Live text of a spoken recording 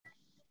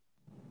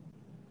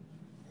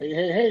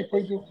Hey,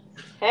 people.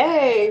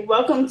 Hey,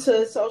 welcome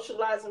to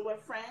Socializing with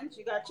Friends.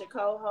 You got your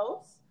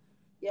co-host,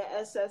 your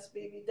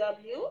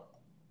SSBBW,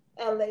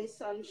 LA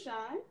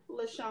Sunshine,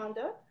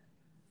 LaShonda.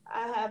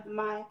 I have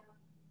my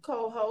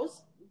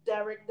co-host,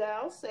 Derek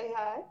Dow. Say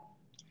hi.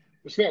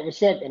 What's up?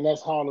 What's up? And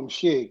that's Harlem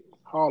Shake.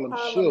 Harlem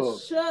Harlem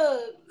Shug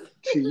Shook.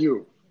 to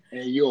you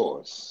and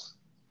yours.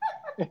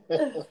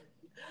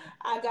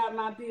 I got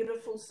my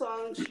beautiful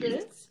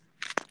songstress,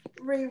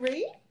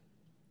 Riri.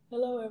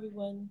 Hello,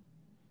 everyone.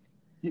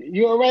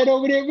 You all right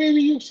over there,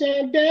 baby? You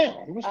sound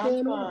down. What's I'm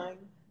going on? fine.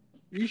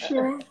 You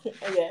sure?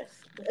 Yes.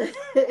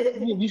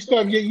 You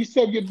stub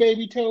your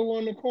baby toe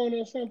on the corner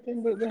or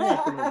something? What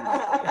happened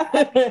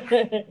over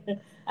there?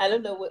 I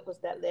don't know what was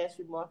that last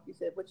remark you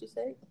said. What you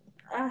say?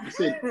 I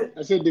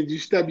said, did you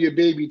stub your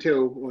baby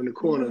toe on the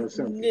corner or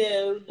something?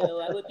 No.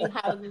 I would be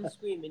howling and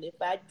screaming if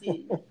I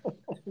did.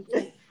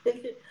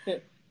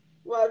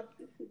 Well,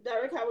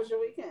 Derek, how was your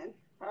weekend?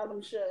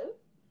 Harlem Shook.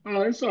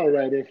 Oh, it's all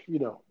right if you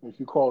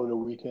call it a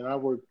weekend. I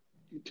work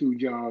two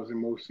jobs in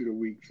most of the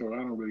week, so I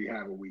don't really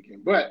have a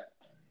weekend. But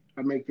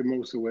I make the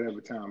most of whatever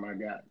time I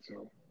got.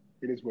 So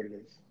it is what it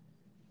is.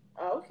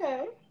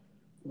 Okay.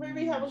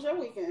 Riri, how Mm. was your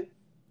weekend?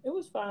 It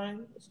was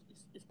fine.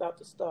 It's about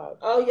to start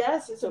Oh,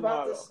 yes, it's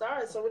about to tomorrow.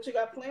 start. So what you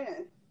got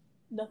planned?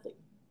 Nothing.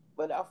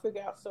 But I'll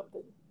figure out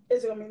something.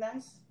 Is it going to be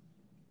nice?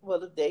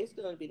 Well, if the day's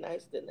going to be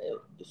nice, then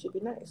it should be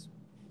nice.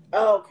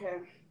 Oh, okay.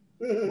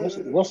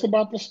 What's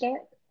about to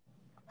start?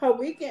 Her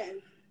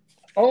weekend.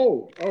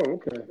 Oh,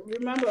 okay.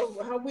 Remember,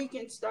 her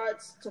weekend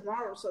starts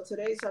tomorrow, so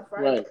today's her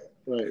Friday.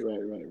 Right. That's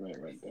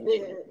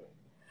Yeah. right.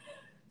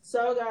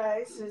 So,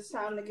 guys, it's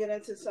time to get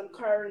into some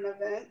current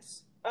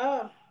events.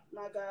 Oh,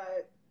 my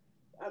God.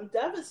 I'm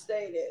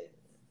devastated.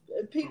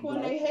 People and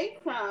About they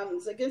hate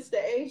crimes against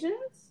the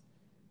Asians?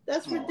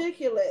 That's oh,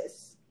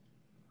 ridiculous.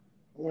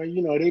 well,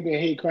 they've been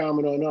hate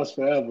criming on us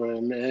forever,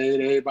 and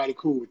everybody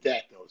cool with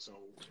that though. So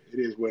it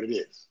is what it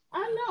is.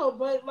 I know,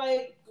 but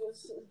like,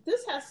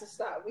 this has to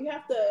stop. We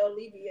have to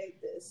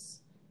alleviate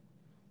this.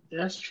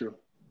 That's true.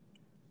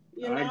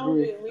 You I know,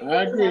 agree. we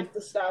I really have agree.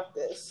 to stop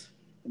this.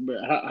 But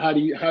how do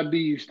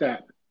you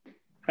stop?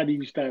 How do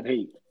you stop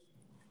hate?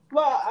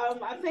 Well,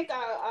 I think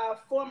our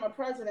former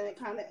president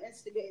kind of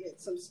instigated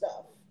some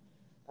stuff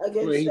Well,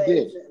 against he the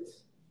did.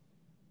 Asians.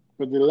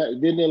 But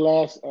didn't the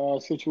last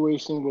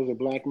situation was a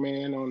black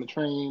man on the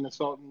train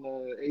assaulting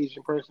an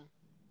Asian person?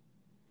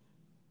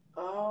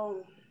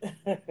 Oh,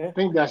 I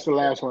think that's the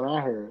last one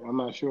I heard. I'm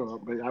not sure,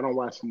 but I don't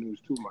watch the news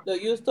too No,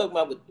 much. you was talking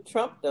about with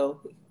Trump, though,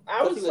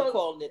 I because was he was so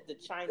calling it the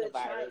China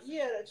virus.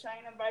 The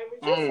China virus,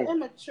 just Oh,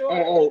 immature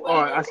people.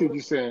 I see what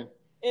you're saying.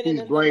 And He's then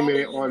a lot blaming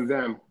of it on youth,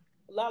 them.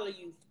 a lot of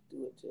youth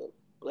do it too.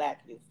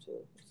 Black youth too.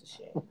 It's a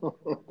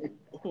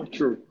shame.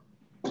 True.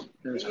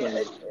 That's Yeah,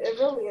 crazy. it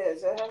really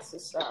is. It has to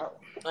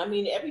stop. I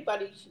mean,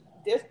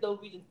 there's no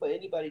reason for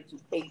anybody to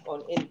hate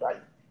on anybody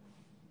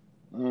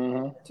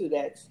Hmm. to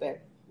that extent.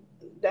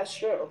 That's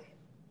true.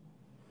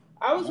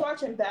 I was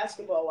watching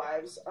Basketball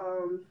Wives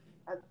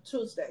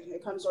Tuesday.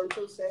 It comes on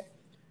Tuesday.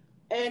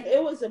 And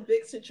it was a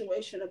big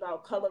situation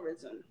about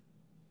colorism.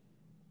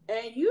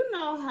 And you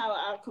know how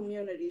our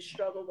community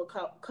struggle with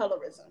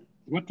colorism.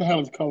 What the hell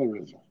is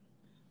colorism?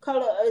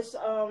 Color is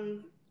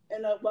in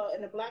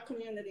the black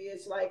community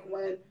it's like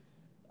when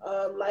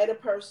a lighter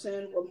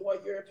person with more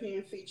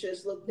European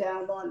features look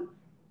down on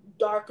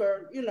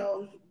darker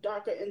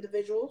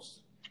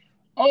individuals.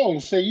 Oh,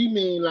 so you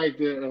mean like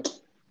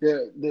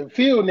the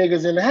field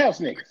niggas and the house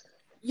niggas?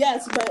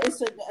 Yes, but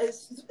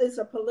it's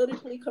a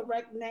politically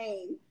correct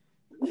name.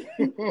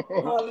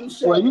 Harlem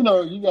Well,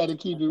 Shake. you got to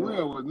keep it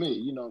real with me.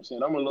 You know what I'm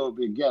saying? I'm a little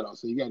bit ghetto,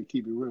 so you got to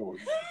keep it real with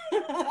me.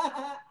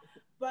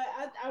 But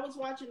I was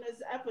watching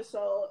this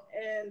episode,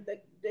 and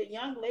the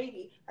young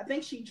lady, I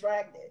think she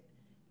dragged it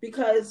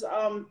because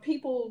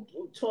people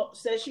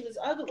said she was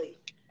ugly,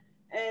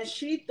 and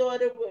she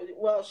thought it was.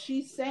 Well,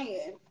 she's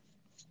saying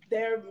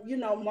they're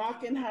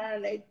mocking her,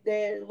 and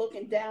they're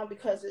looking down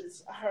because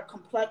it's her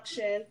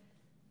complexion.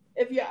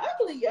 If you're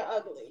ugly, you're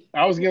ugly.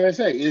 I was gonna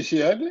say, is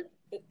she ugly?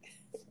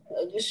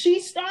 She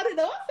started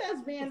off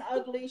as being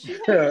ugly. She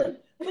had to.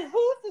 Who's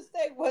to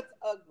say what's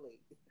ugly?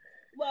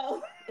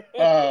 Well,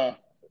 uh,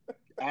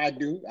 I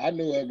do. I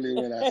know ugly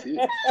when I see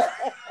it.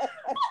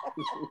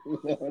 You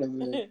know what I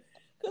mean?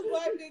 Because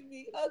why may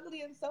be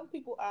ugly in some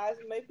people's eyes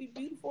and may be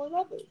beautiful in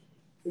others.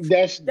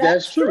 That's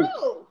that's true.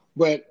 true.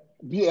 But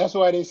that's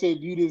why they say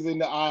beauty is in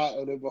the eye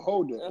of the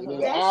beholder. And in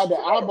the eye That's that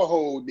I true.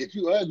 behold, that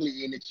you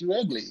ugly in it, you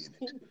ugly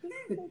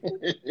in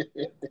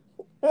it.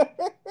 And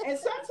You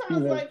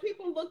sometimes, know, like,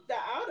 people look the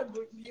outer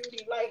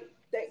beauty, like,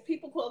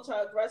 people called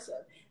her aggressive.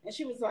 And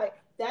she was like,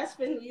 that's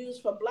been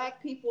used for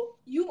black people.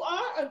 You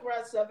are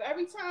aggressive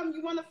every time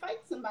you want to fight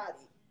somebody.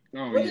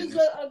 oh What yeah, is the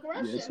yes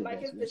aggression? it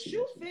Like, is. if the Yes it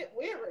shoe is. fit,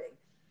 wear it.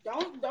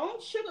 Don't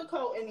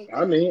sugarcoat I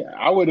anything. mean,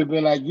 I would have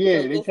been like, So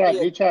yeah, they just try be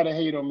they try to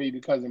hate on me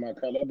because of my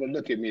color, but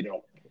look at me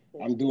though.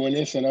 I'm doing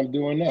this and I'm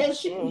doing that. And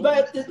Mhm.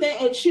 but the thing,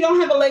 and she don't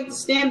have a leg to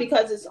stand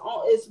because it's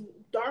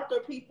darker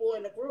people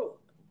in the group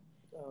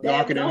Okay. that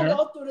Darker than don't her?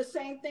 go through the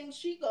same thing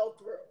she go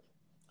through.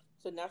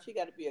 So now she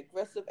got to be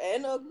aggressive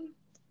and ugly.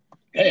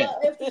 Damn. Well,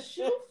 if the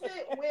shoe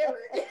fit, wear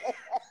it.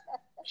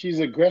 She's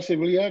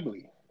aggressively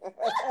ugly.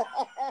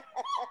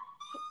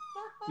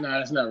 No,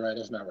 that's not right.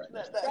 That's not right.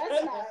 That's not.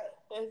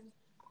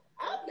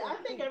 I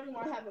think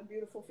everyone have a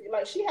beautiful feet.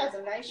 Like she has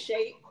a nice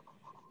shape,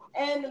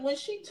 and when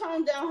she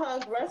toned down her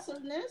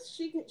aggressiveness,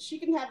 she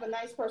can have a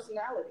nice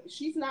personality.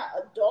 She's not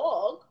a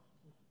dog,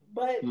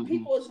 but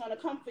people is gonna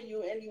come for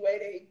you any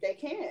way they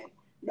can.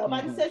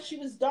 Nobody said she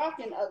was dark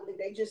and ugly.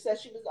 They just said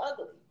she was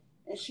ugly,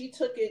 and she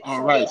took it.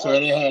 All right, so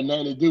it had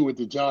nothing to do with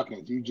the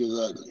jockings. You just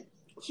ugly.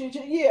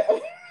 Yeah.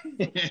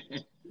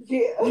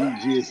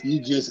 You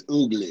just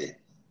ugly.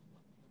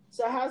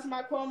 So how's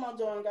my Cuomo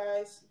doing,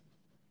 guys?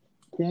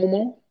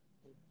 Cuomo?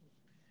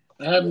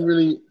 I haven't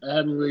really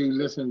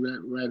listened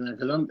right now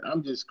because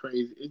I'm just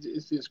crazy.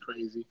 It's just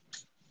crazy.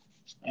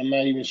 I'm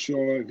not even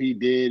sure if he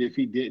did, if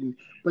he didn't.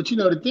 But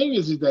the thing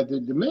is that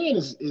the man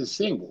is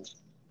single.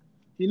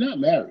 He's not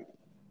married.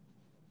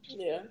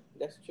 Yeah,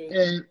 that's true.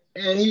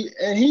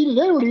 And he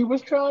literally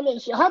was trying to.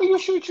 How do you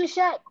shoot your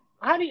shot?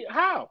 How do you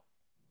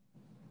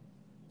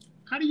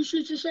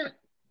shoot your shot?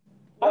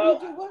 How do you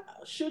do what?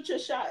 Shoot your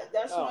shot.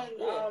 That's when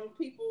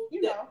people,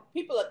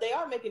 they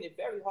are making it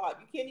very hard.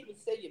 You can't even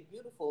say you're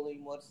beautiful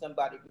anymore to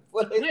somebody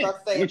before they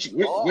start saying.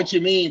 What you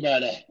mean by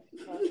that?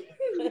 You know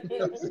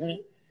what I'm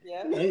saying?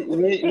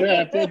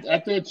 Yeah. I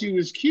thought you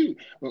was cute.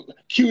 Well,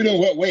 cute in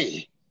what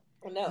way?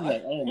 No. I'm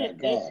like, oh my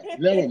God,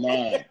 never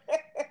mind.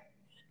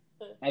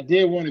 I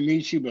did want to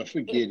meet you, but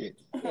forget it.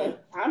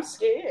 I'm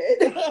scared.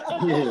 Yeah. That's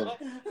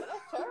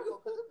terrible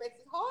because it makes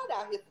it hard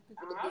out here for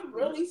people to I'm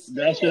really scared.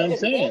 That's what I'm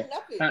saying.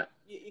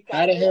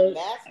 How the hell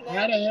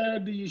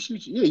do you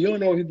shoot? You don't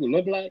know what people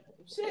look like.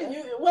 Shit,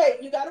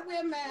 you gotta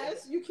wear a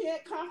mask. You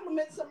can't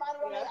compliment somebody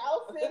on their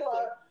outfit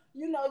or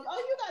you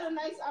got a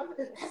nice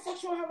outfit. That's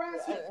sexual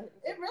harassment.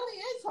 It really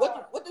is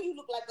hard. What do you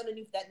look like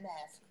underneath that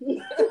mask?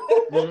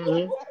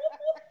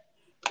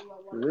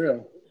 For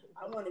real.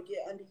 I want to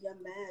get under your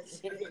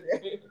mask.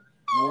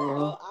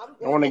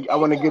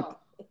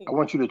 I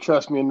want you to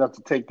trust me enough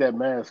to take that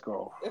mask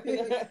off.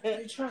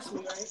 You trust me,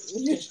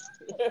 right?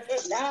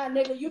 Nah,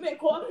 nigga, you been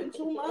coughing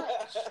too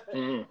much.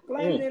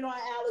 Blaming it on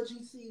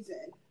allergy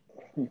season.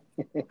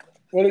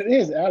 Well, it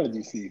is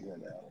allergy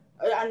season now.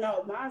 I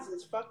know, mine's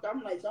is fucked up.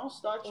 I'm like, don't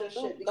start your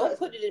shit. Don't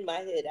put it in my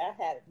head. I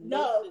have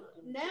no.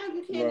 Now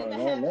you can't even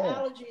have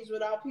allergies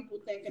without people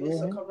thinking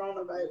it's a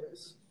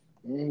coronavirus.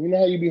 You know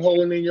how you be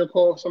holding in your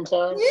cough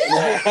sometimes?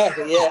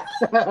 Yeah. Yeah.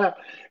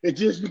 It's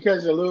just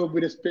because a little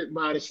bit of spit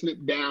might have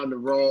slipped down the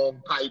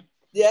wrong pipe.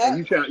 Yeah.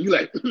 And you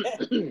like,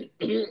 you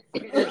be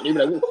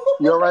like,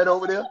 you all right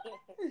over there?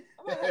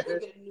 I'm gonna have to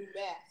get a new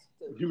mask.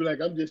 You be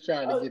like, I'm just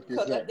trying to get this.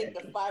 Because I think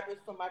the fibers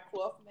from my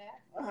cloth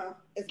mask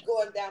is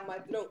going down my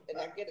throat, and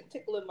I get a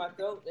tickle in my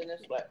throat, and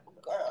it's like,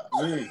 girl.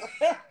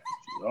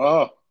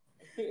 Oh,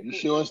 you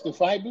sure it's the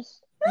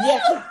fibers?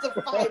 Yes, it's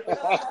the fibers.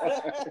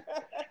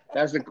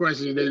 That's the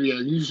question, baby.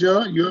 You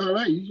sure? You all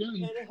right? You sure?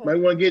 You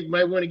might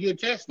want to get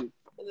tested.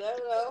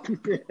 No.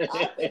 I've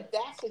been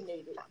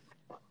vaccinated.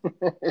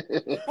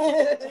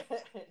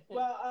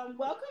 Well,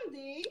 welcome,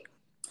 Dee.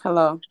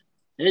 Hello.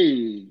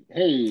 Hey.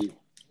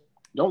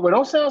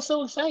 Don't sound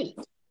so excited.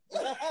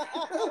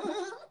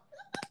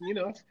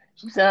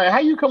 She said, how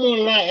you come on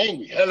the line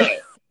angry? Hello.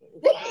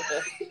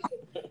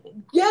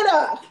 Get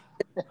up,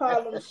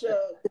 Harlem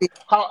Shake.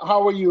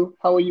 How are you?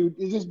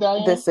 Is this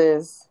Diane? This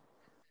is.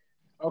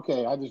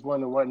 Okay, I just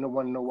want to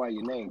know why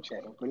your name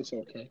changed, but it's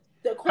okay.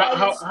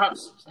 How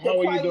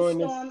are you doing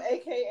storm, this?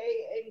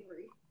 AKA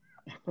angry.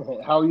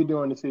 How are you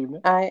doing this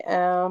evening?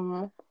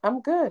 I'm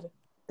good.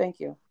 Thank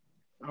you.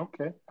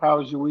 Okay. How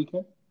was your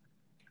weekend?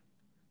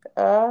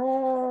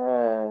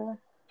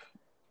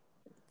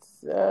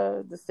 It's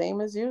the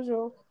same as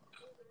usual.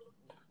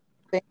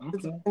 Okay.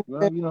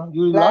 Well,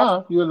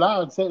 you're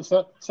allowed.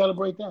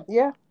 Celebrate that.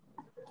 Yeah.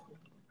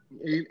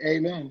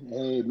 Amen.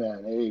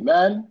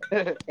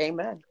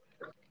 Amen.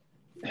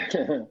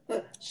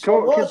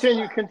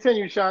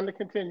 Continue, Shonda.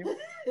 Continue.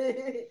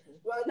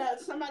 Well, no,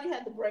 somebody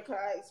had to break her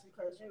ice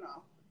because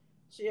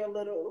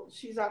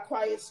she's our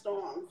quiet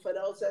storm. For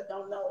those that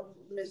don't know,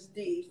 Miss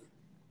D.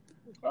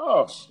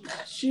 Oh,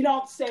 she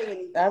don't say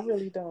anything. I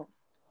really don't.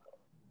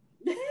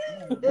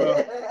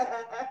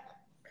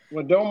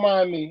 Well, don't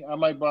mind me. I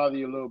might bother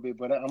you a little bit,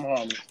 but I'm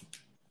harmless.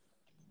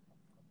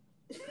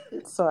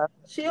 Sorry.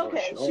 She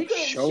okay. She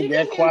can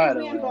get quiet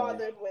being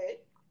bothered with.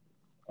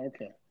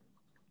 Okay.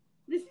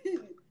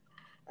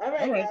 All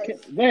right,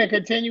 guys. Go ahead.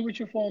 Continue with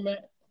your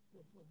format.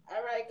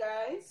 All right,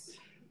 guys.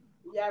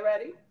 Y'all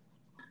ready?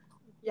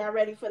 Y'all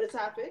ready for the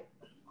topic?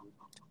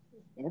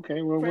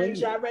 Okay. Well, friends,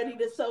 y'all ready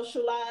to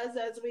socialize,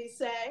 as we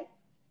say?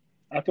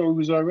 I thought we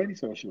was already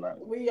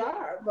socializing. We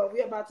are, but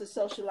we're about to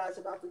socialize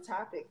about the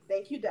topic.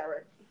 Thank you,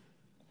 Derek.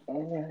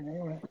 All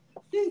right.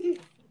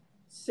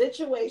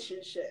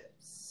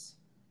 Situationships.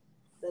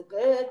 The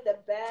good, the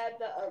bad,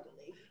 the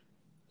ugly.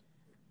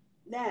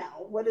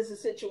 Now, what is a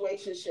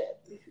situationship?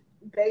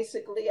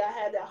 Basically, I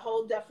had a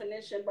whole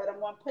definition, but I'm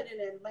going to put it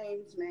in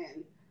layman's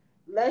man.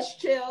 Let's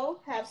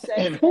chill, have sex.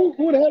 And who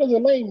the hell is a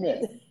lame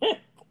man?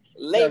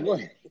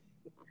 Layman.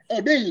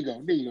 Oh, there you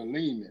go. There you go.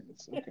 Lean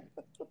minutes. Okay.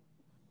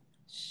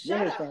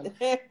 Shut up.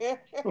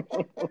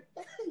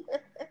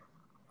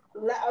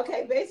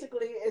 Okay,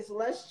 basically, it's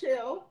let's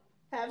chill,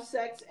 have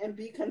sex, and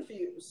be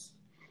confused.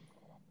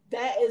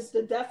 That is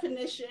the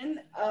definition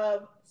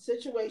of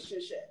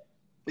situationship.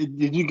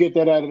 Did you get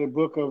that out of the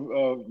book of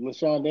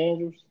LaShawn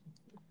Andrews?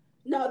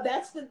 No,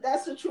 that's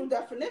the true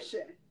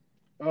definition.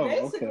 Oh,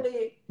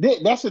 Basically, okay.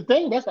 That's the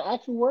thing. That's the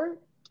actual word.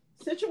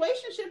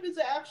 Situationship is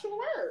the actual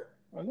word.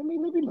 Oh, let me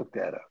look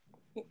that up.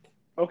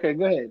 Okay,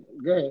 go ahead.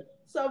 Go ahead.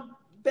 So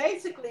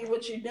basically,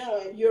 what you're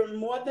doing, you're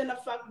more than a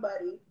fuck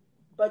buddy,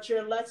 but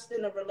you're less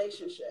than a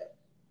relationship.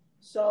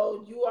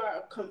 So you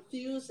are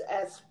confused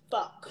as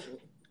fuck.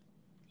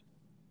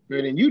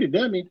 Well, then you the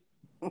dummy.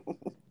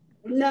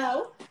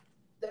 No,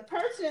 the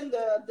person,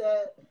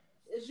 the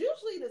is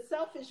usually the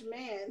selfish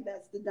man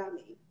that's the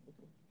dummy,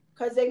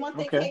 because they want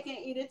their cake and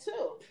eat it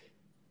too.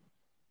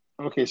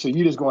 Okay, so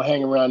you just gonna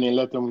hang around there and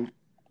let them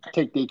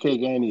take their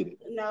cake and eat it?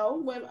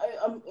 No, when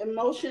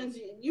emotions,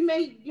 you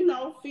may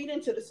feed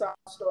into the sob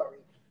story.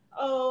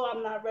 Oh,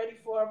 I'm not ready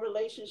for a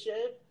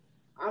relationship.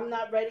 I'm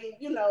not ready,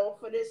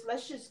 for this.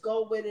 Let's just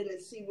go with it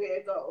and see where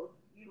it goes.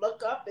 You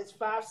look up, it's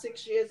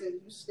 5-6 years, and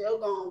you still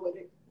going with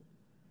it.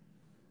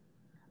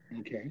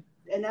 Okay.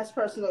 And that's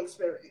personal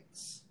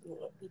experience.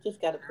 You just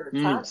got to put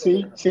a time.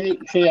 See,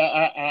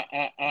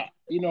 I,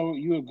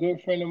 you're a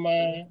good friend of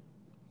mine,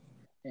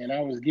 and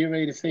I was getting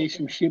ready to say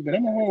some shit, but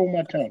I'm gonna hold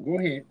my tongue. Go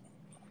ahead.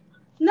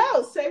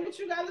 No, say what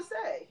you gotta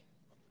say.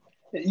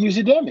 Use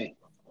a dummy.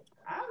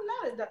 I'm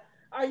not a dummy.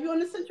 Are you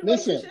in a situationship?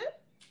 Listen.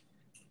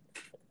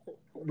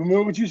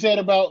 Remember what you said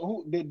about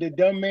the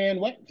dumb man?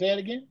 What? Say it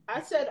again. I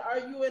said, are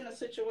you in a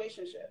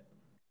situationship?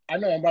 I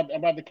know. I'm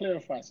about to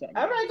clarify something.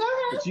 All right, go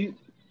ahead.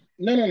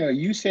 But no.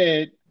 You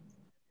said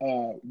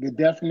the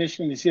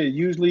definition. You said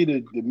usually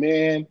the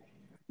man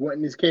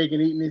wanting his cake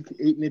and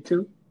eating it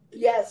too.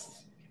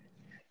 Yes.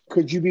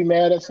 Could you be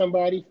mad at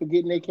somebody for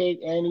getting their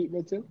cake and eating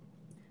it too?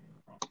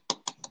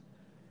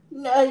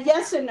 No,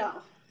 yes and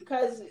no.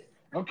 Because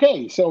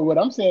okay, so what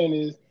I'm saying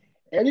is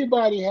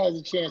everybody has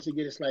a chance to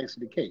get a slice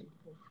of the cake.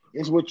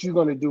 It's what you're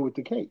gonna do with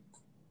the cake.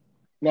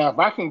 Now, if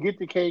I can get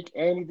the cake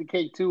and eat the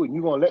cake too, and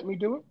you're gonna let me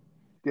do it,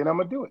 then I'm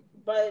gonna do it.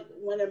 But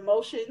when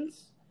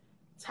emotions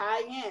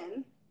tie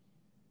in,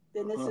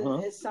 then this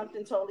is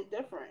something totally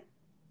different.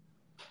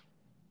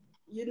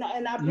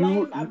 And I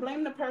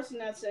blame the person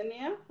that's in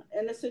there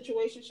in the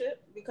situationship,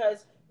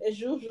 because it's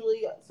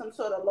usually some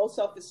sort of low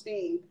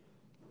self-esteem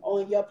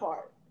on your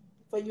part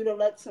for you to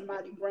let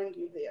somebody bring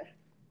you there.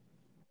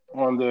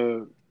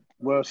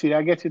 Well, see,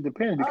 I guess it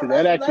depends, because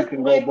that actually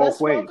can go both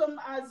ways. Welcome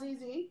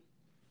Azizi.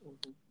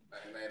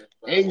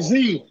 AZ.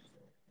 99.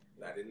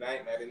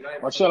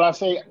 Or shall I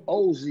say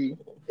OZ?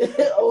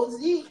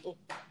 OZ.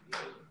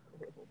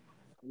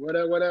 What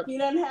up? He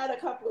done had a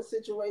couple of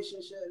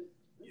situationships.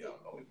 Yo,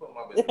 let me put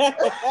my business.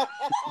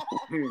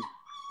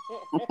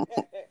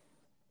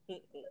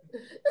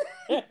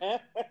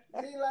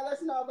 Let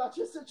us know about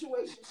your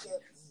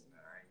situationships.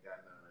 I ain't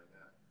got none right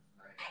now.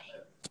 I ain't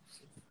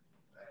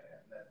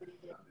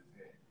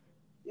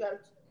got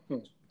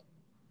nothing.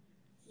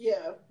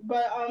 Yeah,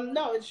 but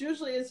no, it's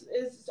usually it's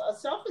a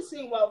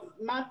self-esteem. Well,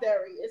 my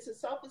theory, it's a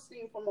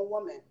self-esteem from a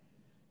woman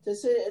to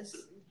sit.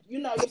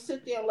 You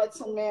sit there and let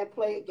some man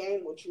play a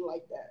game with you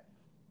like that.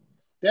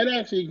 That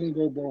actually can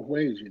go both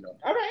ways,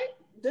 All right,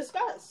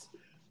 discuss.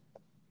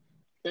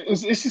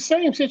 It's the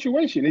same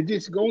situation. It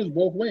just goes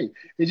both ways.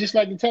 It's just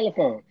like the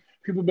telephone.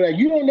 People be like,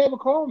 "You don't never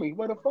call me."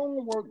 Well, the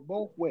phone works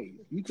both ways.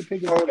 You can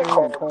pick up the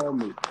phone and call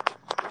me.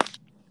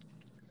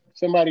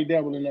 Somebody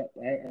doubling up.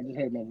 I just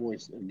heard my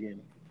voice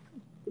again.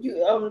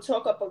 You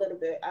talk up a little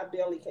bit. I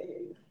barely can hear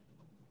you.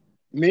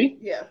 Me?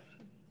 Yeah.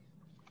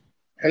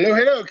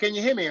 Hello. Can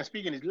you hear me? I'm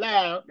speaking as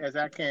loud as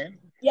I can.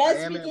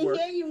 Yes, we can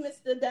hear you,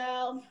 Mr.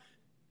 Dow.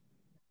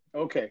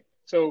 Okay.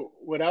 So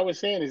what I was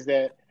saying is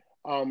that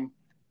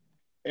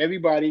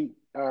everybody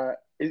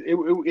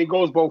it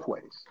goes both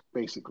ways,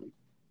 basically.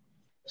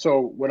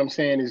 So what I'm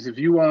saying is if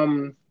you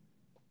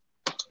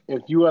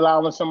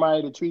allowing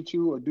somebody to treat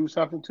you or do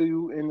something to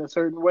you in a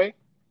certain way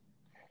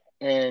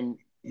and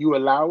you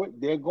allow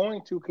it, they're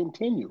going to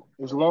continue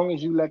as long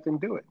as you let them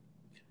do it.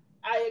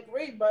 I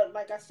agree, but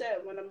like I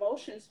said, when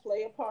emotions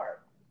play a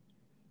part,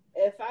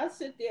 if I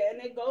sit there,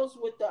 and it goes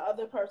with the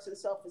other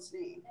person's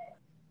self-esteem,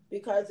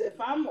 because if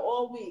I'm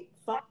all week,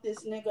 fuck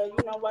this nigga,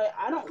 you know what,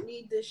 I don't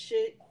need this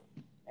shit,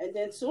 and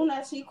then soon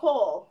as he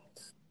calls,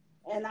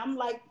 and I'm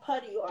like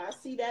putty, or I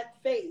see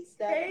that face,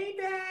 that hey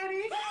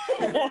daddy,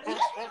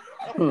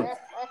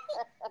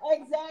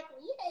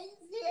 exactly, hey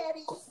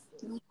daddy,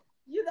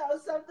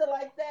 something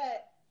like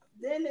that,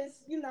 then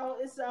it's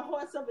a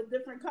horse of a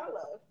different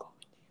color.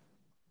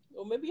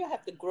 Well, maybe I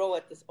have to grow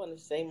on the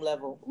same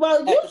level.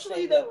 Well,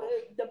 usually the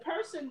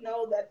person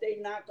know that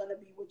they're not going to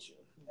be with you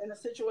in a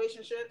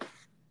situationship.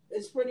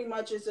 It's pretty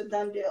much it's a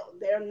done deal.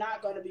 They're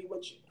not going to be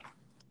with you.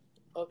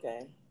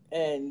 Okay,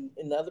 and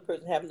the other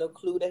person have no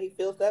clue that he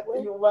feels that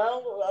way.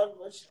 Well,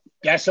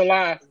 that's a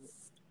lie.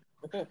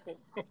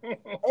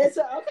 It's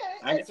okay.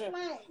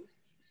 Explain.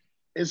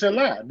 It's a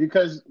lie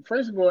because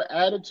first of all,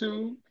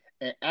 attitude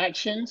and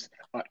actions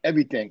are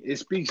everything. It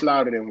speaks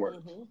louder than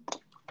words. Mm-hmm.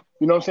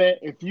 You know what I'm saying?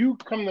 If you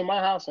come to my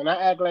house and I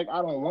act like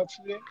I don't want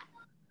you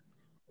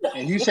there,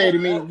 and you say to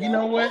me, you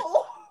know what?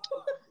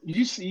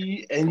 You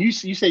see, and you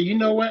say, you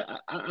know what?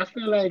 I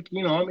feel like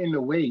I'm in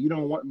the way. You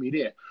don't want me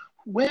there.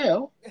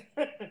 Well,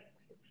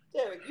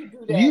 Derek, you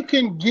do you that.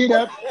 can get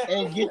up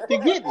and get the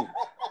getting.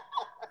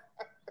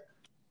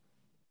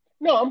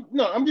 No,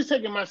 I'm just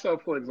taking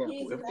myself for example.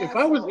 He's an If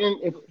I was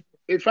asshole. in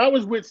if I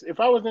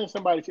was in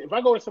somebody's if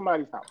I go to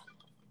somebody's house,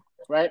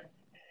 right,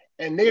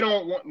 and they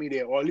don't want me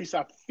there, or at least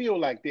I feel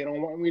like they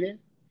don't want me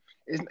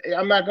there,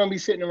 I'm not gonna be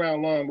sitting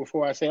around long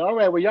before I say, all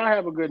right, well y'all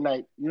have a good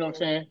night. You know what I'm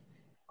saying?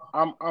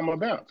 I'm a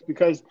bounce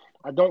because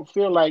I don't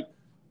feel like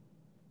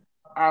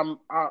I'm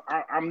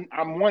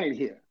wanted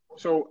here.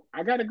 So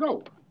I gotta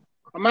go.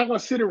 I'm not gonna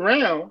sit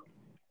around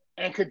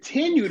and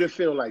continue to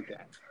feel like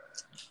that.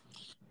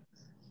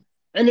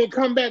 And then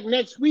come back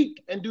next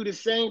week and do the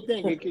same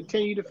thing and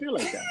continue to feel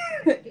like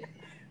that.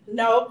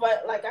 No,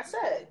 but like I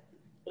said,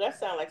 That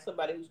sounds like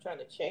somebody who's trying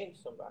to change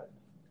somebody.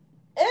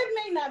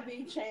 it may not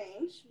be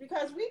changed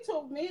because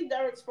me and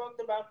Derek spoke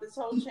about this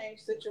whole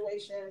change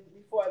situation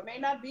before. It may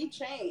not be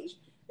changed.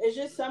 It's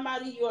just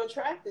somebody you're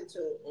attracted to.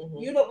 Mm-hmm.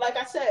 You know, like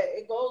I said,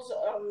 it goes.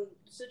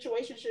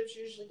 Situationships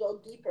usually go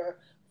deeper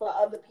for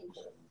other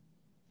people.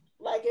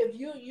 Like if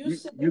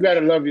You got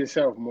to love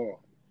yourself more.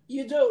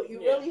 you do. You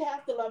really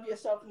have to love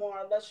yourself more,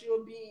 unless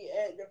you'll be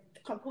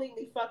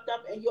completely fucked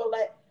up and you'll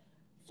let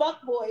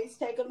fuck boys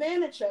take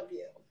advantage of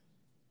you.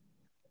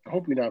 I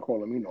hope you're not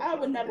calling me no. I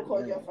would never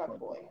call you a fuck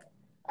boy.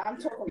 I'm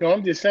talking. No,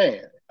 I'm just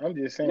saying. I'm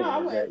just saying No, I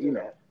wouldn't that do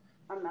that.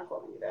 I'm not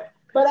calling you that.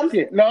 But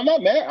no, I'm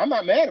not mad. I'm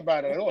not mad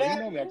about it at all. You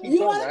know me. I keep you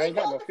telling want you, to I be ain't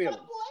got no called a feelings.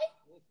 fuck boy?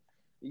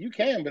 You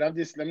can, but let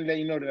me let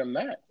you know that I'm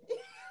not.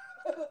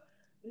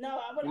 No,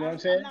 I would. You know what I'm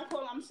saying? I'm not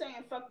calling. I'm saying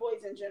fuck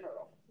boys in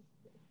general.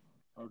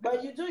 Okay.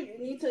 But you do.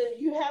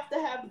 You have to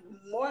have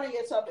more than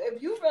yourself.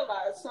 If you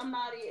realize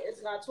somebody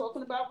is not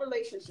talking about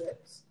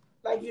relationships,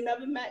 like you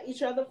never met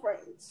each other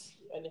friends,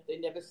 and if they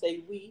never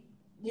say we,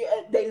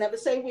 they never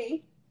say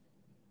we.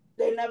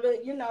 They never,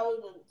 future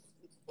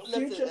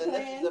unless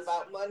plans. it's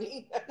about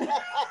money.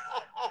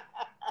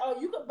 Oh,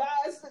 you could buy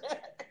us.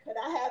 Could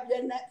I have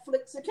your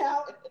Netflix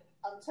account?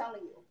 I'm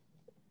telling you,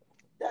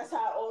 that's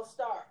how it all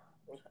starts.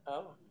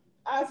 Oh,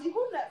 Ozzy,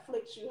 who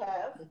Netflix you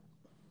have?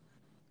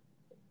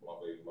 My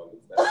baby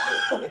mother's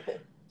that.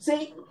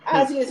 See,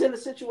 Ozzy is in a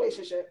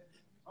situationship.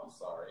 I'm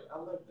sorry, I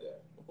live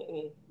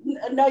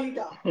there. No, you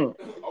don't.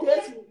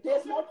 Okay.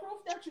 There's no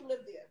proof that you live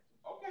there.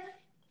 Okay.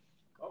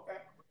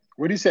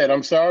 What he said?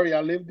 I'm sorry,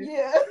 I lived it.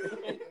 Yeah.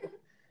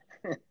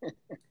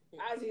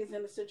 Ozzy is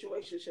in a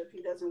situationship.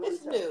 He doesn't want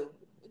it's to. New.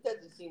 It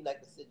doesn't seem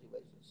like a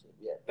situationship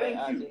yet.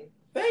 Thank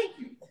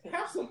you.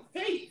 Have some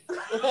faith.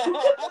 Thank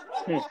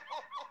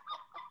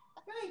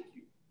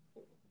you.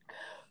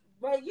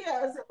 But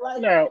yeah, it's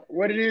like Now,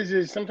 what it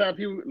is sometimes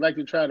people like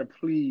to try to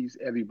please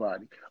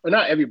everybody, or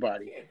not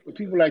everybody, but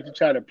people like to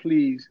try to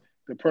please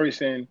the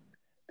person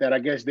that I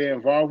guess they're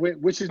involved with,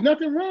 which is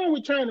nothing wrong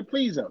with trying to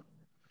please them.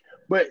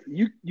 But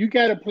you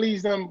gotta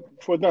please them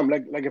for them.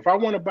 Like if I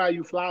want to buy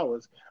you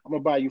flowers, I'm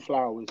gonna buy you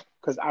flowers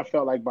because I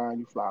felt like buying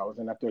you flowers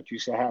and I thought you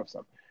should have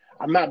some.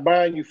 I'm not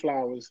buying you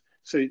flowers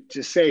so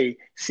to say,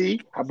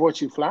 see, I bought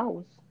you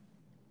flowers.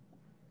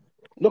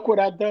 Look what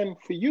I've done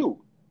for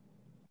you.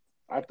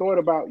 I thought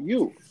about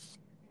you.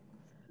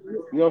 You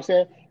know what I'm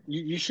saying?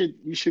 You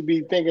should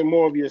be thinking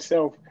more of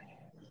yourself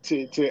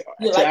to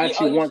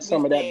actually you want should be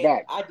some of that saying,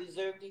 back. I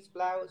deserve these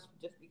flowers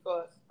just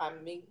because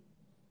I'm me.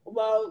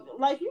 well,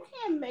 like you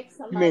can't make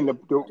You mean somebody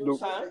do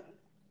something.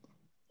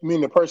 you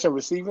mean the person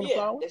receiving the Yeah,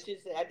 flowers? that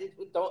should say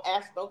don't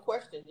ask no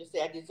question. Just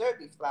say I deserve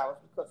these flowers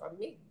because I'm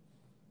me.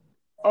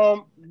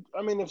 Um,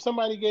 I mean, if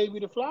somebody gave you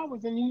the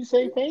flowers, then you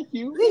say thank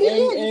you, Yeah,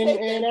 you and say and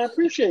thank I you.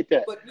 appreciate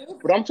that. But you,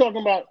 But I'm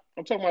talking about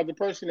the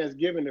person that's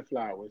giving the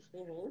flowers,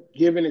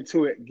 giving it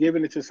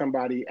to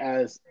somebody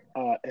as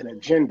an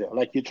agenda,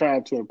 like you're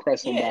trying to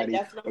impress yeah, somebody,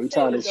 that's what or I'm you're saying.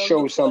 trying to But don't show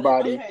look for the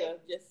somebody. agenda.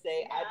 Just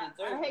say I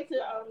deserve. I hate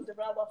to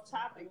develop off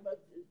topic, but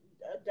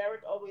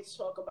Derek always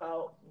talk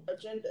about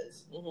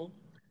agendas.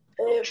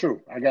 True,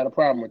 I got a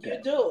problem with You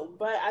that. do,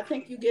 but I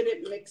think you get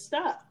it mixed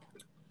up.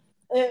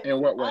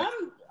 In what way?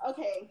 I'm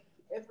okay.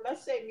 If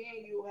let's say me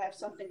and you have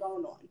something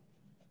going on,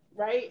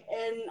 right?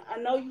 And I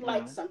know you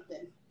like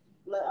something.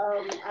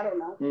 I don't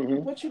know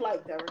what you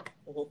like, Derek.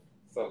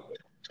 Something.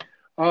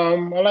 I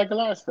like a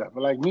lot of stuff. I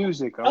like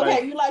music. I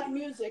like You like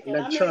music, and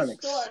I'm in the store,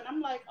 electronics. and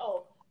I'm like,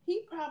 oh,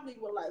 he probably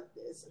would like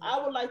this.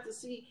 I would like to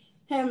see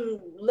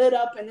him lit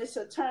up, and it's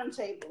a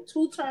turntable,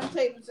 2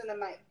 turntables and a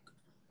mic.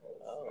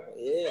 Oh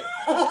yeah,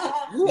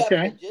 you have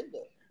an agenda.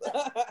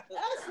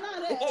 That's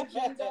not an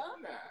agenda.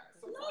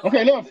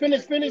 Okay, no,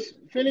 finish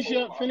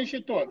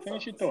your thought.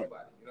 Finish your thought.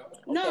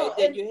 No,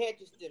 then you had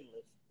your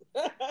stimulus.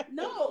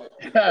 no.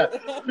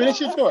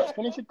 Finish your thought.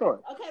 Finish your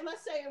thought. Okay,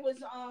 let's say it was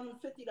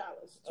 $50.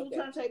 2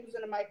 turntables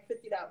and a mic,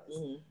 $50.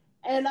 Mm-hmm.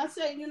 And I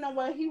say, you know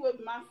what? He was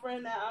my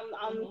friend that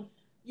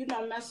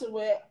I'm messing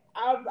with.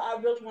 I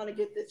really want to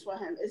get this for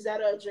him. Is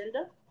that an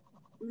agenda?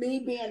 Me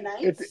being It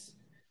nice.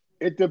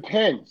 it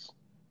depends.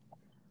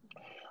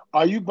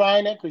 Are you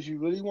buying that because you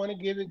really want to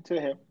give it to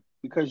him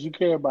because you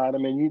care about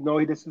him and you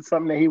know this is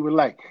something that he would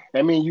like?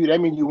 That mean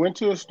you went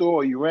to a store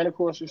or you ran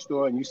across the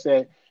store and you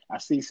said, I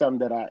see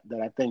something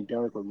that I think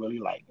Derek would really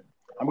like.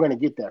 I'm gonna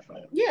get that for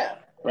him. Yeah.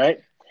 Right?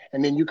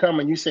 And then you come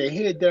and you say,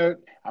 Here, Derek,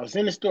 I was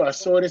in the store, I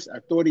saw this, I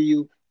thought of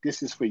you,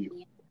 this is for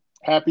you.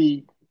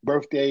 Happy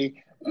birthday,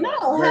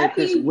 No, Merry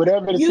Christmas, happy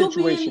whatever the you being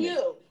situation is.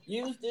 you.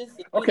 Use this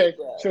Okay, any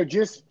day. so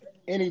just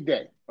any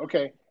day.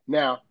 Okay.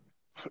 Now,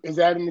 is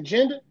that an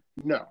agenda?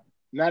 No,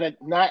 not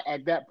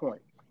at that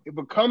point. It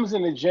becomes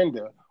an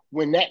agenda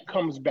when that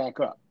comes back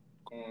up.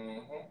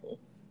 Mm-hmm.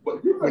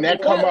 But When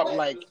that come up, What?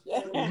 like,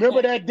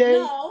 remember that day?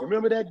 No.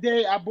 Remember that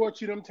day I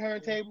bought you them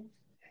turntables?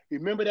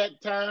 Remember that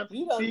time?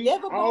 You don't See,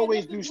 never I buy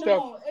always nothing. do stuff.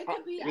 No, it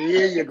could be. There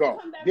you It could go.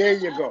 come back There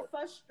up you out go. of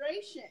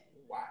frustration.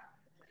 why?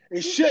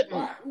 It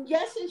shouldn't.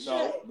 Yes, it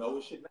should. No,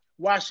 it should not.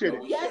 Why should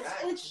No, it? Yes,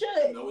 it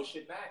should. No, it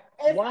should not.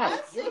 If Why? I You're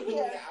sit doing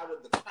here, it out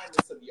of the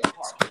kindness of your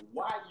heart. So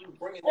why are you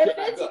bringing if that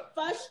back it's up?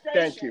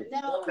 frustration, Thank you.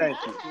 now Thank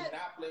I you. Do had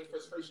not blame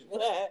frustration.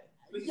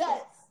 Please yes.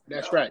 don't.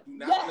 That's No, right. Do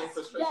not blame Yes,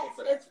 frustration yes,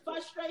 for that. it's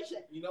frustration.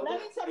 You know Let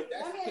what? me tell you. If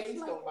that's Let me the case,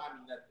 explain. don't buy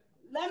me nothing.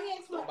 Let me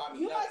explain. Don't buy me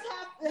You nothing.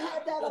 must have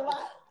had that a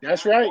lot.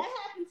 That's right. That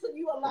happened to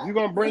you a lot. If you're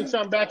gonna bring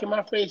something back in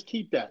my face,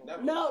 keep that.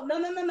 Never. No.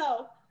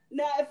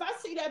 Now, if I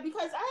see that,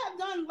 because I have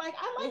done, like,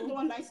 I like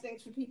doing nice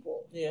things for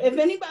people. Yeah. If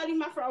anybody,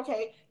 my friend,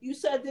 okay, you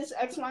said this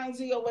X, Y, and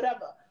Z or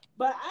whatever,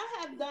 but I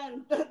have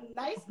done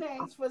nice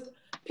things for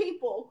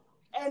people,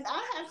 and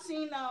I have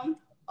seen them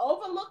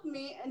overlook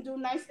me and do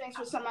nice things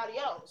for somebody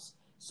else.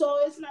 So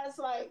it's not. It's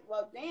like,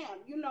 well, damn,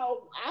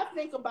 I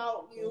think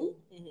about you.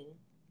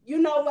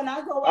 Mm-hmm. When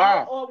I go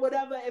out or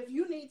whatever, if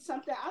you need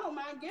something, I don't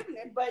mind giving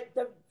it, but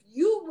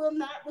you will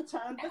not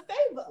return the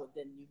favor. Well,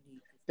 then you need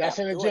to That's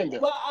stop an doing agenda.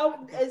 that.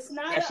 Well, it's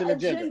not That's an an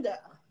agenda. agenda.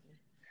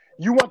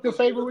 You want the But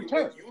favor you looking-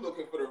 returned. You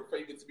looking for the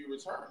favor to be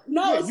returned.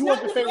 No, Yeah, it's you not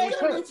want the the favor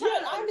favor returned.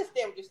 return. I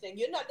understand what you're saying.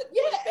 You're not the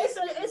Yeah,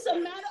 it's a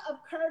matter of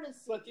courtesy.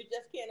 but you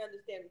just can't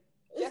understand.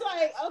 It's Just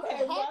like,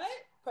 okay, perhaps, what?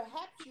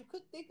 Perhaps you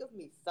could think of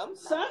me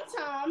sometimes.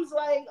 Sometimes,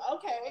 like,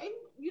 okay,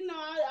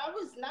 I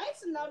was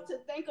nice enough to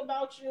think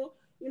about you.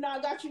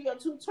 I got you your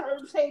 2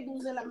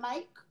 turntables and a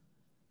mic.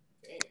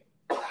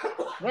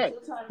 Right.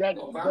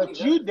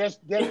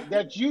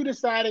 That you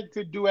decided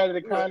to do out of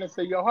the kindness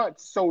of your heart,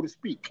 so to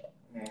speak.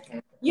 Mm-hmm.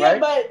 Yeah,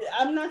 Right? but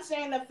I'm not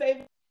saying a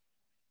favor,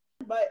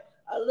 but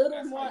a little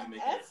That's how more you make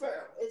it effort. sound.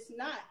 It's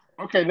not.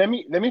 Okay, let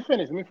me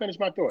finish. Let me finish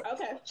my thought.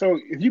 Okay. So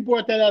if you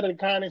brought that out of the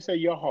kindness of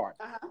your heart,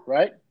 Uh-huh.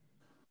 right?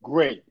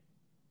 Great.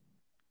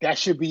 That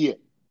should be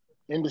it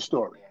in the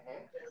story.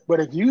 But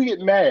if you get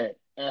mad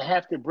and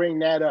have to bring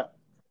that up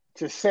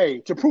to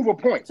prove a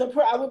point, I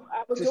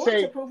would To do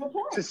say- it to prove a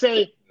point. to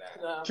say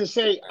No.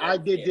 I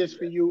did this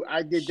for you,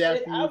 I did that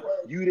Shit, for I you,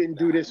 would. you didn't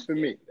do this for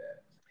me.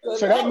 So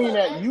So that means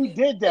that you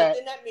did But that.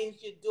 then that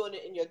means you're doing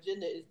it, and your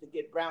agenda is to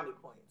get brownie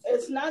points.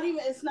 It's not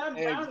And-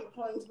 brownie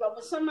points, but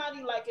when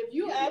somebody, like, if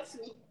you ask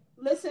me,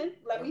 listen,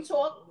 let me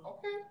talk.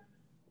 Okay.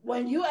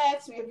 When you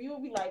ask me, if you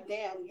would be like,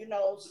 damn,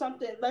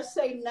 something, let's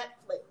say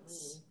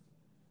Netflix.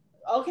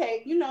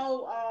 Okay, could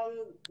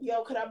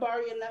I borrow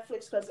your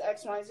Netflix because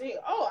X, Y, Z?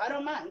 Oh, I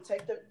don't mind.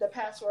 Take the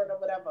password or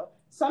whatever.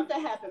 Something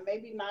happened.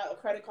 Maybe my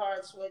credit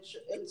card switch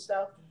and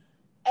stuff.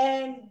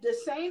 And the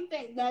same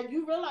thing. Now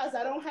you realize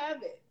I don't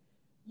have it.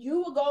 You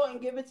will go and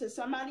give it to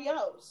somebody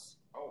else.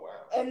 Oh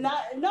wow. And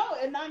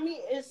not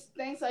me. It's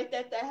things like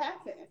that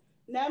happen.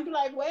 Now I'm be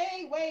like,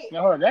 wait.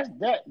 No,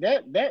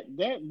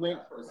 that went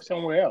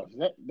somewhere else.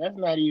 That's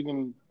not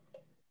even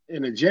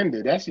an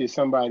agenda. That's just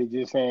somebody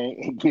just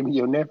saying, "Give me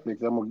your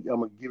Netflix. I'm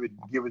gonna give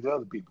it to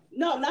other people."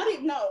 No, not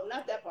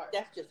that part.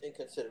 That's just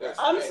inconsiderate.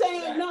 I'm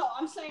saying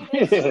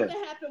if something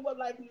happened with,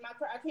 like,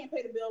 I can't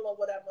pay the bill or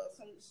whatever,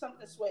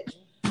 something switched,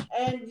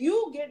 and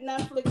you get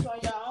Netflix on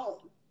your own.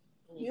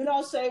 You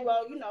don't say,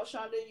 well,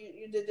 Shonda,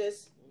 you did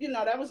this.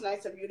 That was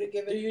nice of you to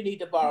give it. Do you need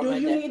to borrow my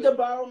Do you Netflix? need to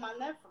borrow my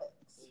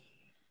Netflix?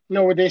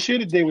 No, what they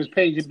should have did was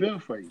paid your bill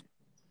for you.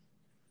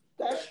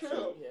 That's true.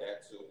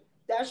 That too.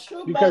 That's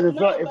true. Because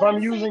but if I'm at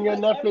the using same your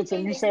time, Netflix and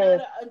everything you is saying,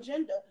 not an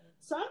agenda.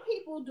 Some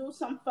people do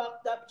some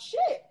fucked up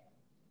shit.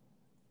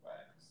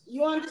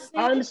 You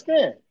understand? I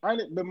understand.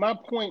 But my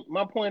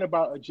point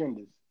about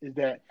agendas is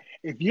that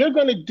if you're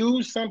gonna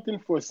do something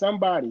for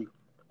somebody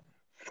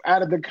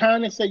out of the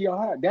kindness of your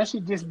heart, that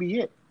should just be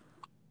it.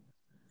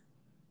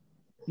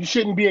 You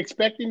shouldn't be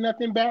expecting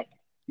nothing back.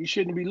 You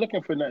shouldn't be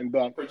looking for nothing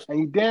back, and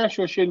you damn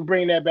sure shouldn't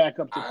bring that back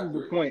up to I prove a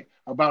agree. point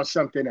about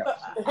something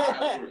else.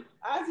 I agree.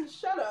 Ozzy,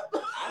 shut up.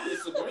 I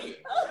disagree.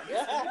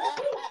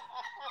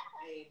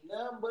 Ain't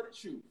nothing but the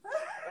truth.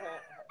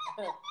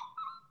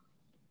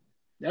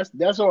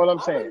 That's all I'm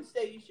I saying. wouldn't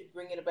say you should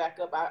bring it back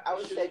up. I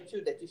would say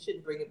too that you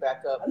shouldn't bring it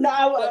back up.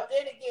 No, But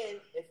then again,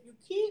 if you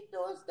keep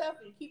doing stuff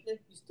and you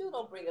still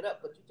don't bring it up,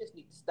 but you just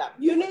need to stop.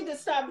 you doing need it. to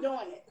stop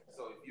doing it.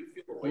 So if you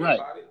feel a way Right.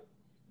 about it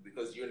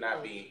because you're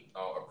not being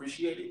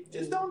appreciated,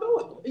 just don't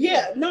do it.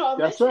 Yeah, no,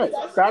 That's eventually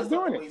right. Stop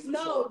doing it.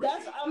 No,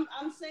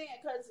 I'm saying,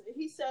 because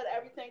he said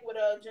everything with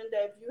an agenda.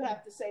 If you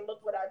have to say,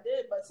 look what I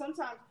did, but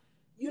sometimes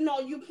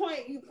you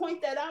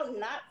point that out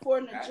not for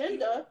an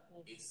agenda.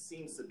 It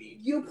seems to be.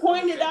 You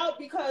point it out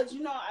because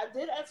I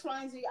did X,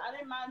 Y, and Z. I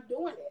didn't mind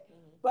doing it,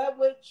 but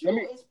with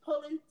you, it's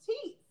pulling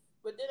teeth.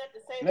 But then at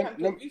the same time,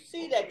 if you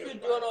see that you're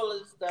doing all of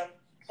this stuff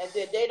and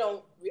then they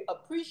don't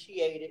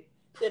appreciate it,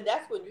 then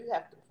that's when you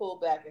have to pull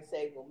back and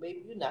say, well,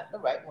 maybe you're not the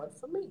right one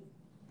for me.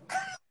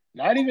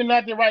 Not even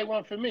not the right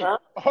one for me. Huh?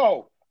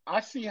 Oh, I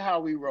see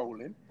how we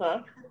rolling.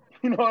 Huh?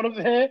 You know what I'm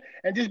saying?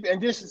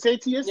 And just say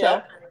to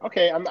yourself,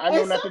 okay, I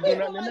know not to do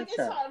nothing the next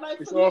time.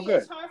 It's all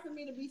good. It's hard for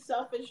me to be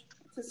selfish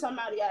to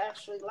somebody I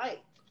actually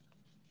like.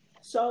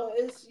 So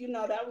it's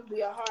that would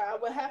be I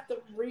would have to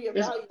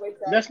reevaluate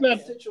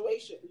that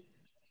situation.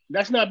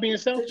 That's not being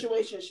selfish.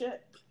 Situationship.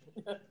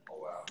 Oh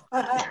wow.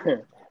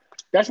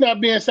 That's not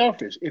being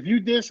selfish. If you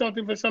did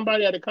something for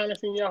somebody out of kindness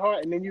in your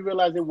heart and then you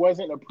realize it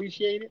wasn't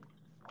appreciated,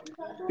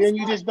 then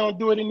you just don't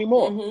do it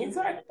anymore. Mm-hmm.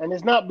 And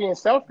it's not being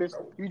selfish.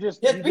 You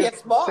just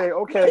say,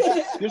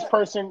 okay, this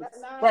person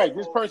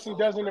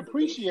doesn't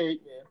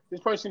appreciate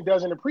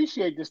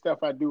the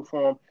stuff I do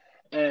for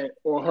him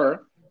or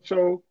her.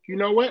 So you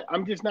know what?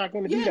 I'm just not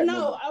going to do that.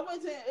 No, I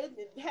wasn't.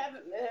 It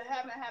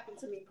haven't happened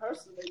to me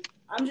personally.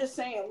 I'm just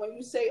saying when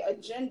you say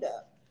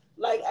agenda,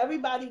 like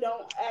everybody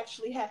don't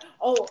actually have.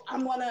 Oh,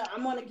 I'm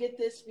gonna get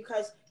this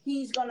because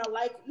he's gonna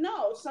like.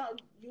 No, so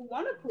you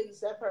want to please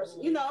that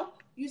person.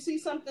 You see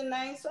something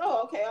nice.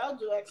 Oh, okay, I'll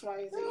do X, Y,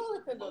 and Z.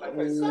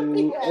 Some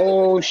people have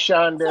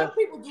Shonda. Some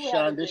people do have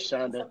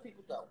Shonda. Some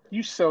people don't.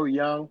 You so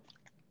young.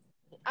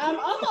 I'm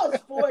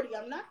almost 40.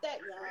 I'm not that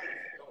young.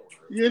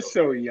 You're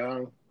so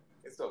young.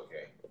 It's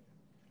okay.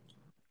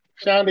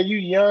 Shonda, you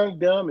young,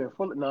 dumb, and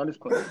full of... No, I'm just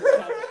playing.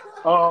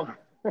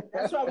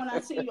 That's why when I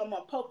see you, I'm going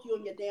to poke you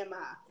in your damn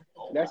eye.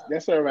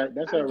 That's all right.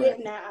 That's all right.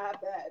 Getting that eye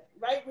bad.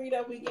 Right,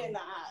 Rita? We getting the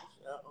eye.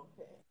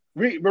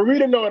 Okay. But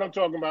Rita know what I'm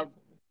talking about.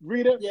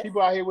 Rita,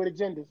 people out here with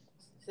agendas.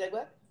 Say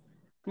what?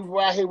 People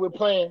out here with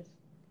plans.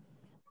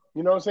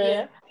 You know what I'm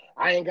saying? Yeah.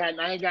 I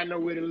ain't got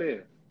nowhere to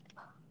live.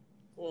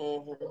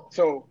 Mm-hmm.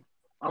 So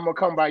I'm gonna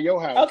come by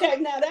your house. Okay,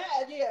 now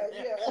that yeah.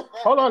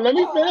 Hold on, let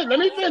me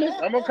finish.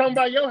 I'm gonna come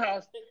by your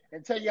house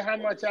and tell you how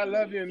much I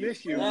love you and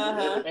miss you,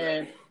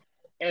 and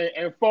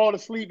fall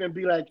asleep and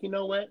be like, you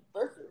know what?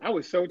 I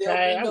was so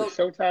tired. I was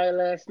so tired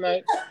last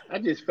night. I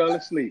just fell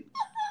asleep.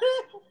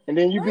 And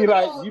then you be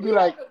like,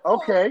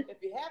 okay.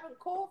 If you haven't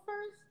called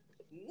first,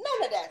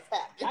 none of that's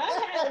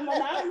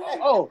happening.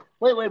 Oh,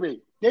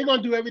 wait. They're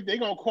gonna do everything. They're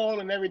gonna call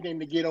and everything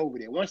to get over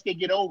there. Once they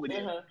get over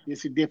there,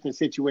 it's a different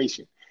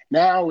situation.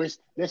 Now it's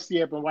let's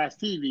stay up and watch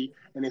TV,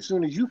 and as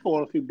soon as you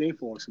fall asleep, they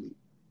fall asleep.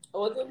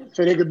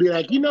 So they could be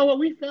like, you know what?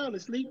 We fell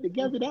asleep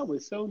together. That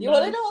was so nice.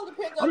 Well, it all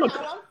depends on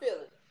how I'm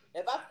feeling.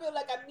 If I feel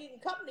like I'm needing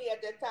company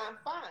at that time,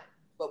 fine.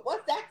 But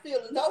once that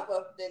feeling's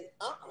over, then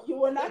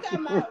When I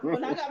got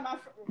my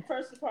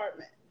first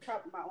apartment,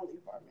 probably my only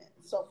apartment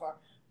so far.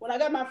 When I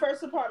got my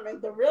first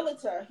apartment, the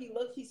realtor,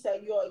 he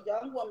said, "You're a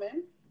young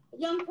woman, a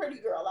young pretty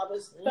girl." I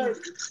was 30.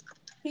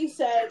 He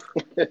said,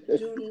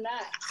 "Do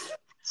not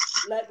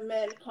let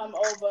men come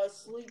over,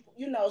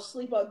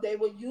 sleep up. They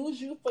will use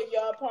you for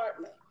your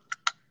apartment."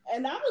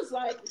 And I was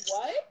like,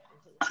 "What?"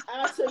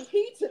 I took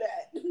heed to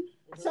that.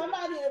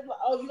 Somebody,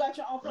 you got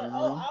your own place.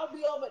 Oh, I'll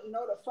be over.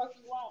 No, the fuck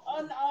you won't.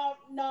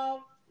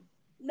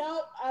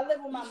 No, I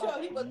live with my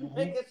mother. He was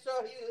making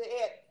sure he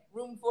had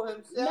room for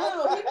himself.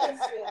 No, he was.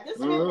 This